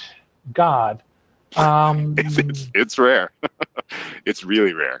that, God. It's rare. It's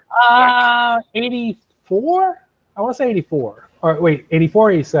really rare. 84? I want to say 84. Or wait, 84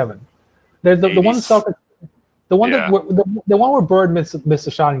 or 87. There's the one Celtics. The one the one where Bird missed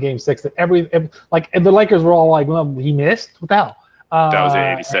a shot in Game 6 that and the Lakers were all like, well, he missed? What the hell? That was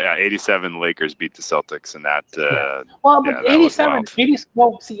 87. 87 Lakers beat the Celtics in that. Well, but 87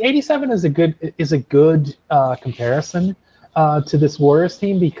 is a good comparison to this Warriors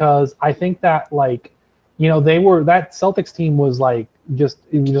team, because I think that that Celtics team was like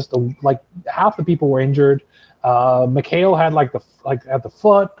half the people were injured. McHale had at the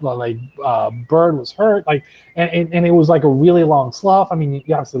foot, Bird was hurt, and it was like a really long slough. I mean, you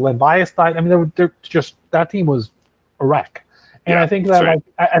obviously Len Bias died. I mean, they're just, that team was a wreck. And I think that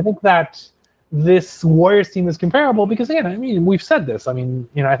I think that this Warriors team is comparable because, again, I mean, we've said this. I mean,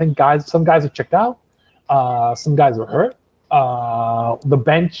 I think some guys have checked out, some guys are hurt. The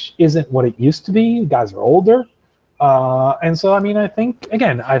bench isn't what it used to be. Guys are older, and so I mean, I think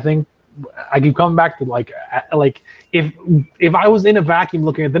I keep coming back to if I was in a vacuum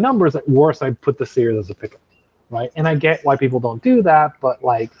looking at the numbers, at worst I'd put the series as a pickup, right? And I get why people don't do that, but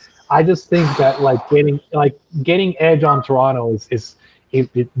I just think that getting edge on Toronto is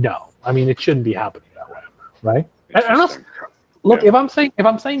no. I mean, it shouldn't be happening that way, right? And also, look, if I'm saying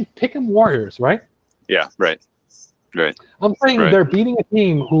pick 'em Warriors, right? Yeah, right. Right. I'm saying they're beating a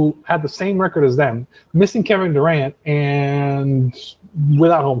team who had the same record as them, missing Kevin Durant and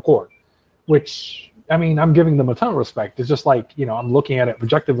without home court, which, I mean, I'm giving them a ton of respect. It's just I'm looking at it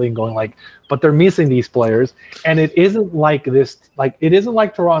objectively and going but they're missing these players, and it isn't like this. It isn't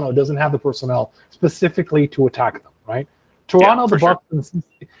like Toronto doesn't have the personnel specifically to attack them, right? Toronto,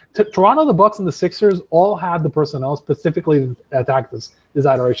 Toronto, the Bucks, and the Sixers all had the personnel specifically to attack this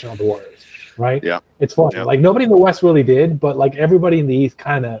iteration of the Warriors. Right? Yeah. It's fun. Yeah. Nobody in the West really did, but everybody in the East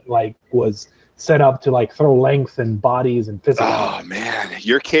kind of was set up to throw length and bodies and physical. Oh man,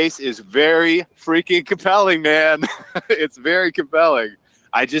 your case is very freaking compelling, man. It's very compelling.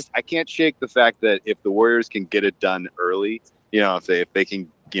 I can't shake the fact that if the Warriors can get it done early, if they can,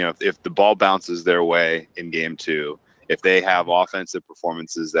 if the ball bounces their way in game 2, if they have offensive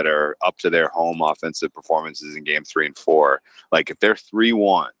performances that are up to their home offensive performances in game 3 and 4, like if they're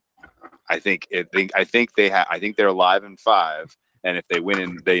 3-1, I think they're alive in 5. And if they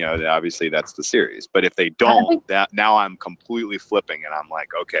win, obviously that's the series. But if they don't, now I'm completely flipping, and I'm like,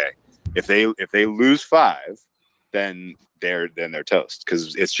 okay, if they lose 5, then they're toast,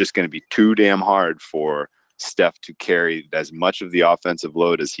 because it's just going to be too damn hard for Steph to carry as much of the offensive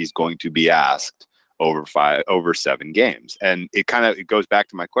load as he's going to be asked over 7 games. And it goes back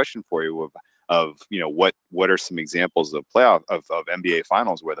to my question for you of what are some examples of playoff of NBA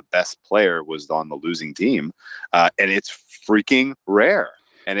finals where the best player was on the losing team, and it's freaking rare.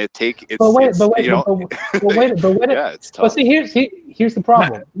 And it's wait, it's tough. But see, here's the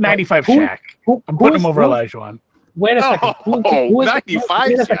problem. 95 Shaq. I'm putting him over Olajuwon. Wait a second. Who is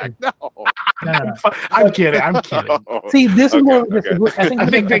 95 Shaq? No. I'm kidding. See, this is where I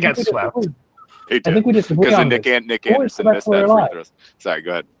think they got swept. I think we disagree on Nick Anderson missed that free throws. Sorry,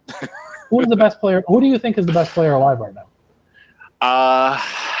 go ahead. Who is the best player? Who do you think is the best player alive right now?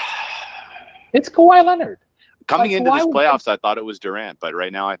 It's Kawhi Leonard. Coming into this playoffs, I thought it was Durant, but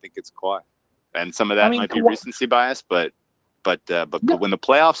right now I think it's Kawhi. And some of that might be recency bias, but when the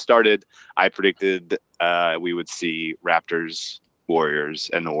playoffs started, I predicted we would see Raptors, Warriors,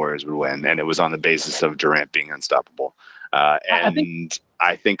 and the Warriors would win, and it was on the basis of Durant being unstoppable. I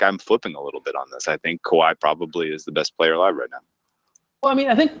think I'm flipping a little bit on this. I think Kawhi probably is the best player alive right now. Well, I mean,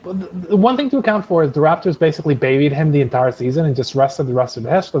 I think the one thing to account for is the Raptors basically babied him the entire season and just rested the rest of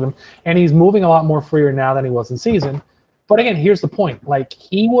him, and he's moving a lot more freer now than he was in season. But again, here's the point: like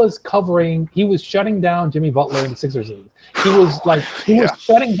he was shutting down Jimmy Butler in the Sixers game. He was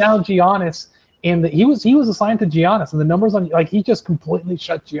shutting down Giannis. He was assigned to Giannis, and the numbers he just completely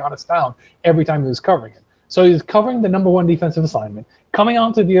shut Giannis down every time he was covering him. So he was covering the number 1 defensive assignment, coming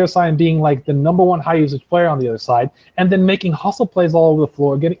onto the other side and being like the number 1 high usage player on the other side, and then making hustle plays all over the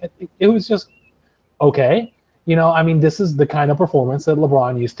floor. It was just okay. I mean, this is the kind of performance that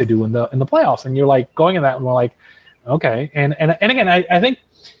LeBron used to do in the playoffs, and you're like going in that, and we're like, okay. And again, I think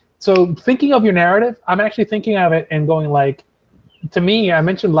so. Thinking of your narrative, I'm actually thinking of it and going like, to me, I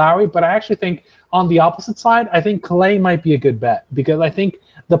mentioned Lowry, but I actually think on the opposite side, I think Clay might be a good bet, because I think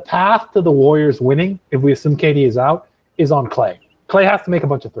the path to the Warriors winning, if we assume KD is out, is on Clay. Clay has to make a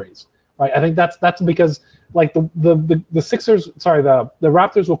bunch of threes, right? I think that's because like the Sixers, the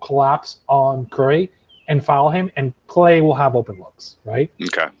Raptors will collapse on Curry and foul him, and Clay will have open looks, right?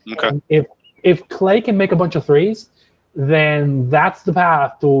 Okay. And if Clay can make a bunch of threes, then that's the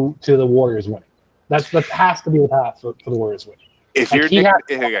path to the Warriors winning. That has to be the path for the Warriors winning. If you're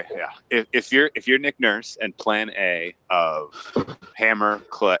Nick Nurse and plan A of hammer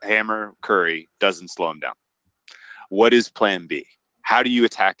Curry doesn't slow him down, what is plan B? How do you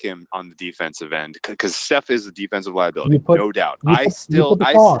attack him on the defensive end? Because Steph is a defensive liability, no doubt. I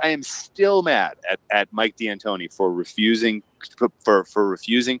am still mad at Mike D'Antoni for refusing to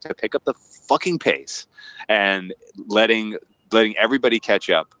pick up the fucking pace and letting everybody catch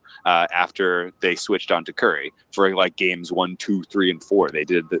up. After they switched on to Curry for like games 1, 2, 3, and 4, they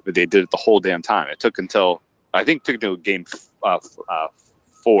did it the whole damn time. It took until game 4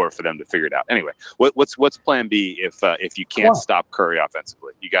 for them to figure it out. Anyway, what's plan B if you can't stop Curry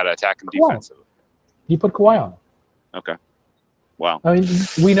offensively? You got to attack him defensively. You put Kawhi on him. Okay. Wow. I mean,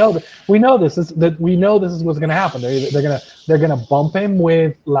 we know this is what's going to happen. They're going to bump him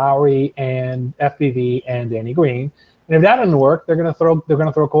with Lowry and FBV and Danny Green. And if that doesn't work, they're gonna throw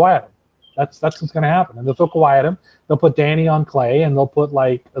Kawhi at him. That's what's gonna happen. And they'll throw Kawhi at him. They'll put Danny on Clay, and they'll put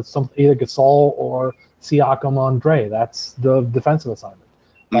like either Gasol or Siakam on Dre. That's the defensive assignment.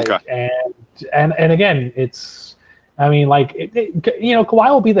 Okay. And again, it's, I mean, like Kawhi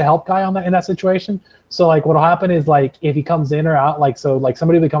will be the help guy in that situation. So like what'll happen is like if he comes in or out, like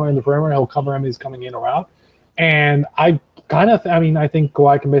somebody will be coming in the perimeter, he'll cover him. He's coming in or out. And I think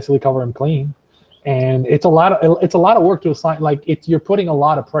Kawhi can basically cover him clean. And it's a lot of work to assign. Like you're putting a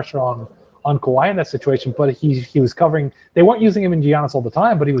lot of pressure on Kawhi in that situation. But he was covering. They weren't using him in Giannis all the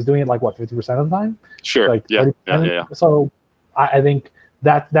time, but he was doing it like 50% of the time. Sure. Like yeah. So I think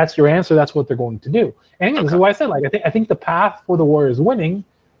that's your answer. That's what they're going to do. And again, this is why I said like I think the path for the Warriors winning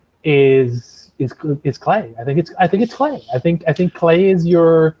is Clay. I think it's Clay. I think Clay is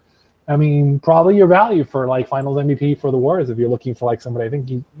your. I mean, probably your value for like Finals MVP for the Warriors if you're looking for like somebody. I think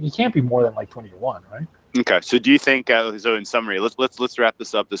you can't be more than like 20-1, right? Okay, so do you think? So in summary, let's wrap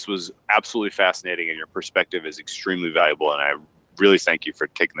this up. This was absolutely fascinating, and your perspective is extremely valuable, and I really thank you for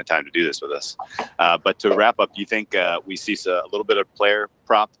taking the time to do this with us. But to wrap up, do you think we see a little bit of player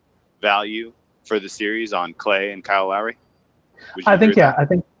prop value for the series on Klay and Kyle Lowry? I think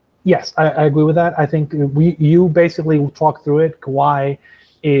yes, I agree with that. I think you basically talk through it. Kawhi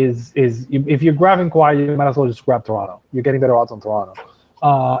is if you're grabbing Kawhi, you might as well just grab Toronto. You're getting better odds on Toronto.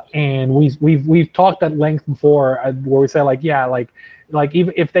 And we've talked at length before where we say like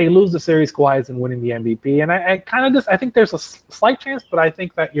even if they lose the series, Kawhi isn't winning the MVP. And I think there's a slight chance, but I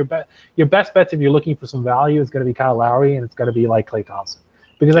think that your best bets if you're looking for some value is going to be Kyle Lowry and it's going to be like Klay Thompson,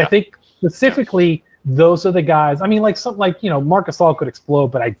 because I think specifically those are the guys. I mean, like something like Marc Gasol could explode,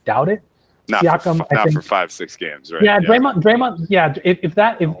 but I doubt it. Not Siakam, for 5-6 games, right? Yeah, Draymond. Yeah,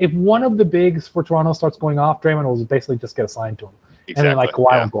 if one of the bigs for Toronto starts going off, Draymond will basically just get assigned to him. Exactly. And then like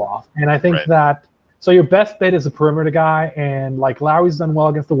Kawhi will go off. And I think that so your best bet is a perimeter guy, and like Lowry's done well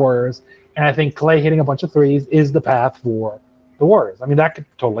against the Warriors, and I think Klay hitting a bunch of threes is the path for the Warriors. I mean, that could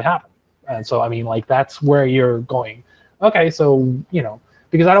totally happen. And so I mean, like that's where you're going. Okay, so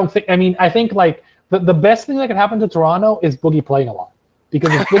because I think like the best thing that could happen to Toronto is Boogie playing a lot.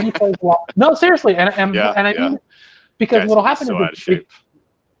 Because if Boogie plays a lot, no, seriously, and I mean because what'll happen is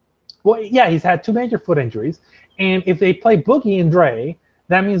he's had 2 major foot injuries. And if they play Boogie and Dre,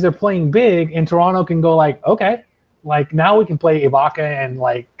 that means they're playing big, and Toronto can go like, okay, like now we can play Ibaka and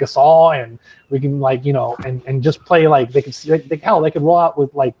like Gasol, and we can like and just play like they could roll out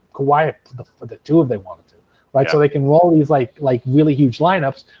with like Kawhi for the 2 if they wanted to, right? Yeah. So they can roll these like really huge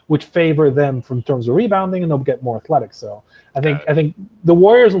lineups, which favor them from terms of rebounding, and they'll get more athletic. So I think the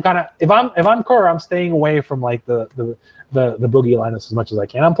Warriors will kind of if I'm Kerr, I'm staying away from like the Boogie lineups as much as I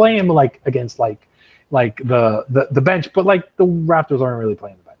can. I'm playing him like against like the bench, but like the Raptors aren't really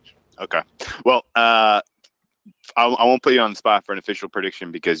playing the bench. Okay. Well, I won't put you on the spot for an official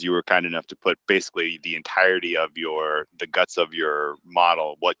prediction because you were kind enough to put basically the entirety of the guts of your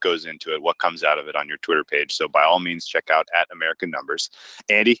model, what goes into it, what comes out of it on your Twitter page. So by all means, check out @AmericanNumbers.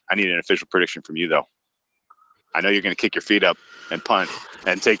 Andy, I need an official prediction from you though. I know you're going to kick your feet up and punt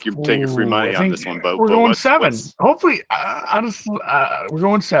and take your free money on this one, but we're going 7. Hopefully, honestly, we're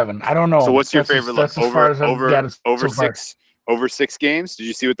going 7. I don't know. So what's your favorite look? Over 6? Over 6 games? Did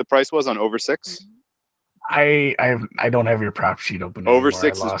you see what the price was on over 6? I don't have your prop sheet open. Over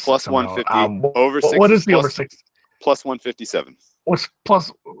 6 is plus 150. Over 6. What is the over 6? Plus 157. What's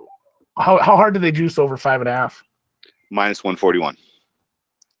plus? How hard do they juice over 5.5? Minus 141.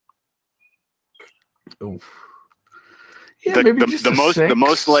 Oof. Yeah, the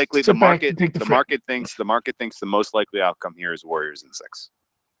most likely the market thinks the most likely outcome here is Warriors in 6.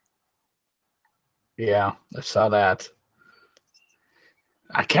 Yeah, I saw that.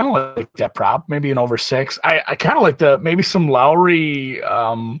 I kind of like that prop, maybe an over 6. I kind of like maybe some Lowry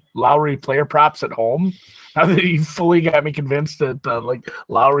player props at home. Now that you fully got me convinced that like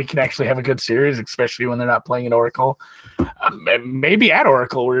Lowry can actually have a good series, especially when they're not playing at Oracle. Maybe at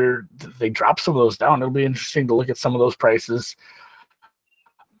Oracle where they drop some of those down. It'll be interesting to look at some of those prices.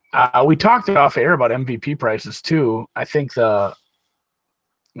 We talked off air about MVP prices too. I think what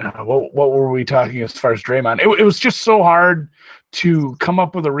were we talking as far as Draymond? It was just so hard to come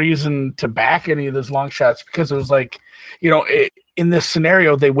up with a reason to back any of those long shots because it was like, in this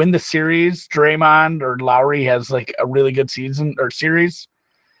scenario, they win the series, Draymond or Lowry has like a really good season or series,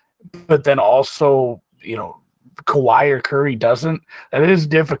 but then also, Kawhi or Curry doesn't. That is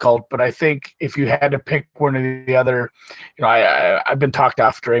difficult, but I think if you had to pick one or the other, I've been talked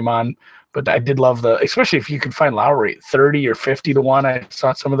off Draymond, but I did love especially if you can find Lowry at 30 or 50 to 1. I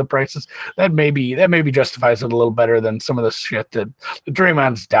saw some of the prices. That maybe justifies it a little better than some of the shit that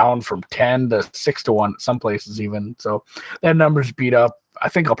Draymond's down from 10 to 6 to 1 some places even. So that number's beat up. I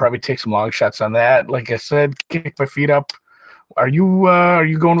think I'll probably take some long shots on that. Like I said, kick my feet up. Are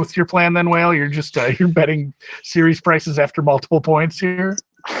you going with your plan then, Whale? You're just you're betting series prices after multiple points here?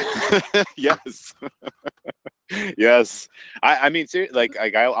 Yes. Yes. I mean, seriously,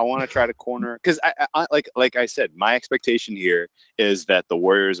 I want to try to corner because I like I said, my expectation here is that the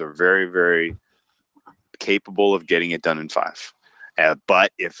Warriors are very, very capable of getting it done in 5.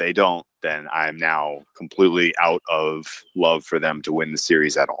 But if they don't, then I'm now completely out of love for them to win the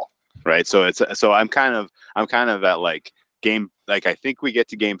series at all. Right. So I'm kind of at like game, like I think we get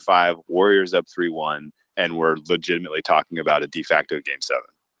to game 5, Warriors up 3-1, and we're legitimately talking about a de facto game 7.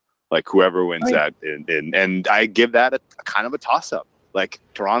 Like whoever wins that, and I give that a kind of a toss up. Like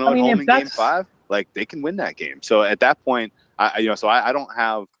Toronto at home in game 5, like they can win that game. So at that point, I don't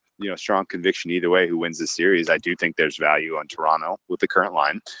have strong conviction either way who wins this series. I do think there's value on Toronto with the current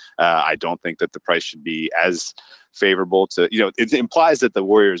line. I don't think that the price should be as favorable to, it implies that the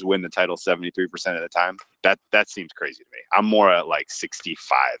Warriors win the title 73% of the time. That seems crazy to me. I'm more at like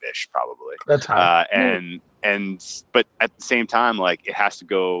 65-ish probably. That's high. But at the same time, like, it has to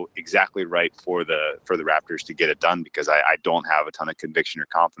go exactly right for the Raptors to get it done, because I don't have a ton of conviction or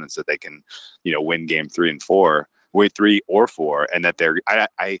confidence that they can, win game 3 or 4, and that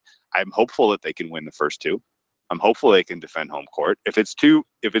I'm hopeful that they can win the first 2. I'm hopeful they can defend home court. If it's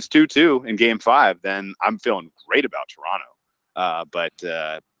 2-2 in game 5, then I'm feeling great about Toronto.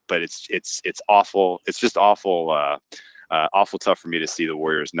 But it's awful. It's just awful tough for me to see the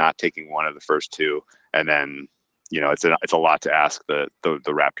Warriors not taking one of the first 2, and then it's a lot to ask the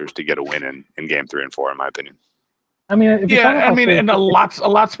Raptors to get a win in game 3 and 4, in my opinion. I mean, and a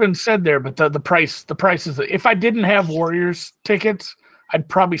lot's been said there, but the price is. If I didn't have Warriors tickets, I'd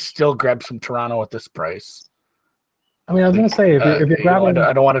probably still grab some Toronto at this price. I mean, I was going to say, if you're grabbing,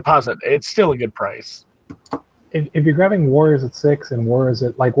 I don't want to pause it. It's still a good price. If you're grabbing Warriors at 6 and Warriors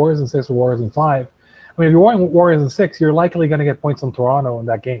at 6 or Warriors at 5, I mean, if you're wanting Warriors at 6, you're likely going to get points on Toronto in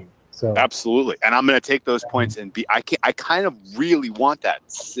that game. So absolutely, and I'm going to take those points and I kind of really want that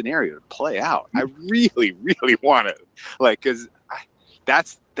scenario to play out. I really, really want it, because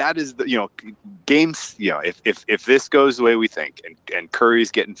that is the games. If this goes the way we think, and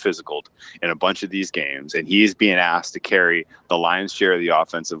Curry's getting physical in a bunch of these games, and he's being asked to carry the lion's share of the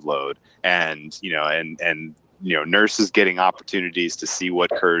offensive load, and Nurse is getting opportunities to see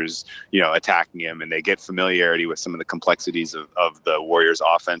what Kerr's, attacking him, and they get familiarity with some of the complexities of the Warriors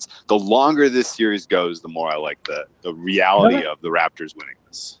offense. The longer this series goes, the more I like the reality of the Raptors winning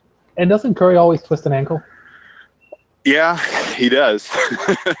this. And doesn't Curry always twist an ankle? Yeah, he does.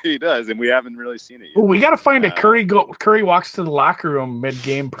 He does, and we haven't really seen it yet. Well, we got to find a Curry walks to the locker room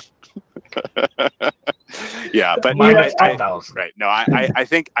mid-game. Yeah, but right. No,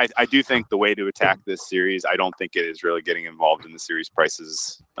 I do think the way to attack this series, I don't think it is really getting involved in the series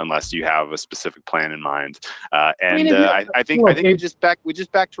prices unless you have a specific plan in mind. I think we just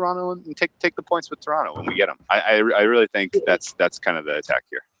back Toronto and take the points with Toronto when we get them. I really think that's kind of the attack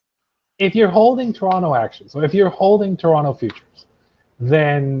here. If you're holding Toronto action, so if you're holding Toronto futures,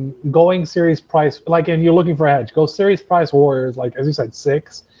 then going series price, and you're looking for a hedge, go series price Warriors, as you said,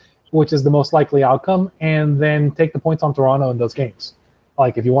 6. Which is the most likely outcome, and then take the points on Toronto in those games.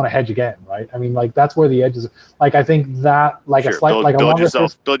 If you want to hedge again, right? I mean, that's where the edge is. I think that, sure. a slight,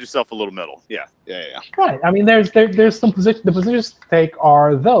 build yourself a little middle. Yeah. Right. I mean, there's some position. The positions to take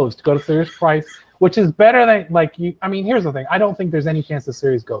are those to go to series price, which is better than I mean, here's the thing. I don't think there's any chance the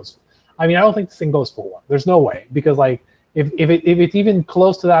series goes. I mean, I don't think this thing goes 4-1. There's no way, because if it's even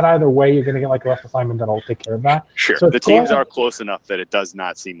close to that either way, you're going to get a rough assignment that'll take care of that. Sure. So the teams are close enough that it does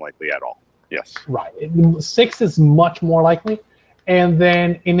not seem likely at all. Yes. Right. 6 is much more likely. And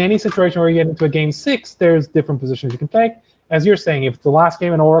then in any situation where you get into a game 6, there's different positions you can take. As you're saying, if it's the last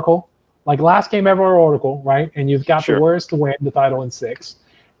game in Oracle, last game ever Oracle, right? And you've got the Warriors to win the title in 6.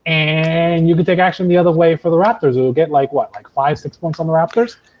 And you can take action the other way for the Raptors. It'll get 5-6 points on the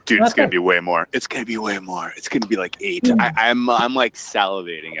Raptors. Dude, it's going to be way more. It's going to be 8. I'm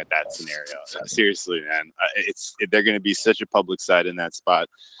salivating at that scenario. Seriously, man. They're going to be such a public side in that spot.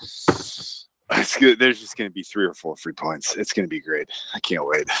 There's just going to be 3 or 4 free points. It's going to be great. I can't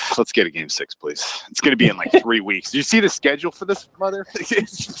wait. Let's get a game 6, please. It's going to be in 3 weeks. Do you see the schedule for this, mother?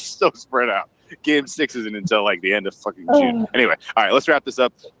 It's so spread out. Game 6 isn't until the end of fucking June. Anyway, all right, let's wrap this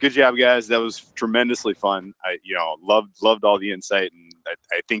up. Good job, guys. That was tremendously fun. I loved all the insight, and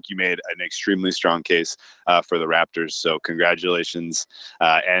I think you made an extremely strong case for the Raptors. So congratulations.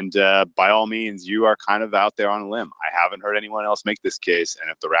 And by all means, you are kind of out there on a limb. I haven't heard anyone else make this case. And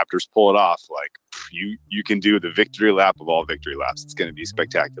if the Raptors pull it off, you can do the victory lap of all victory laps. It's going to be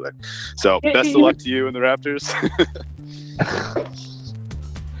spectacular. So best of luck to you and the Raptors.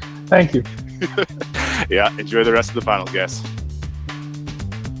 Thank you. Yeah, enjoy the rest of the finals, guys.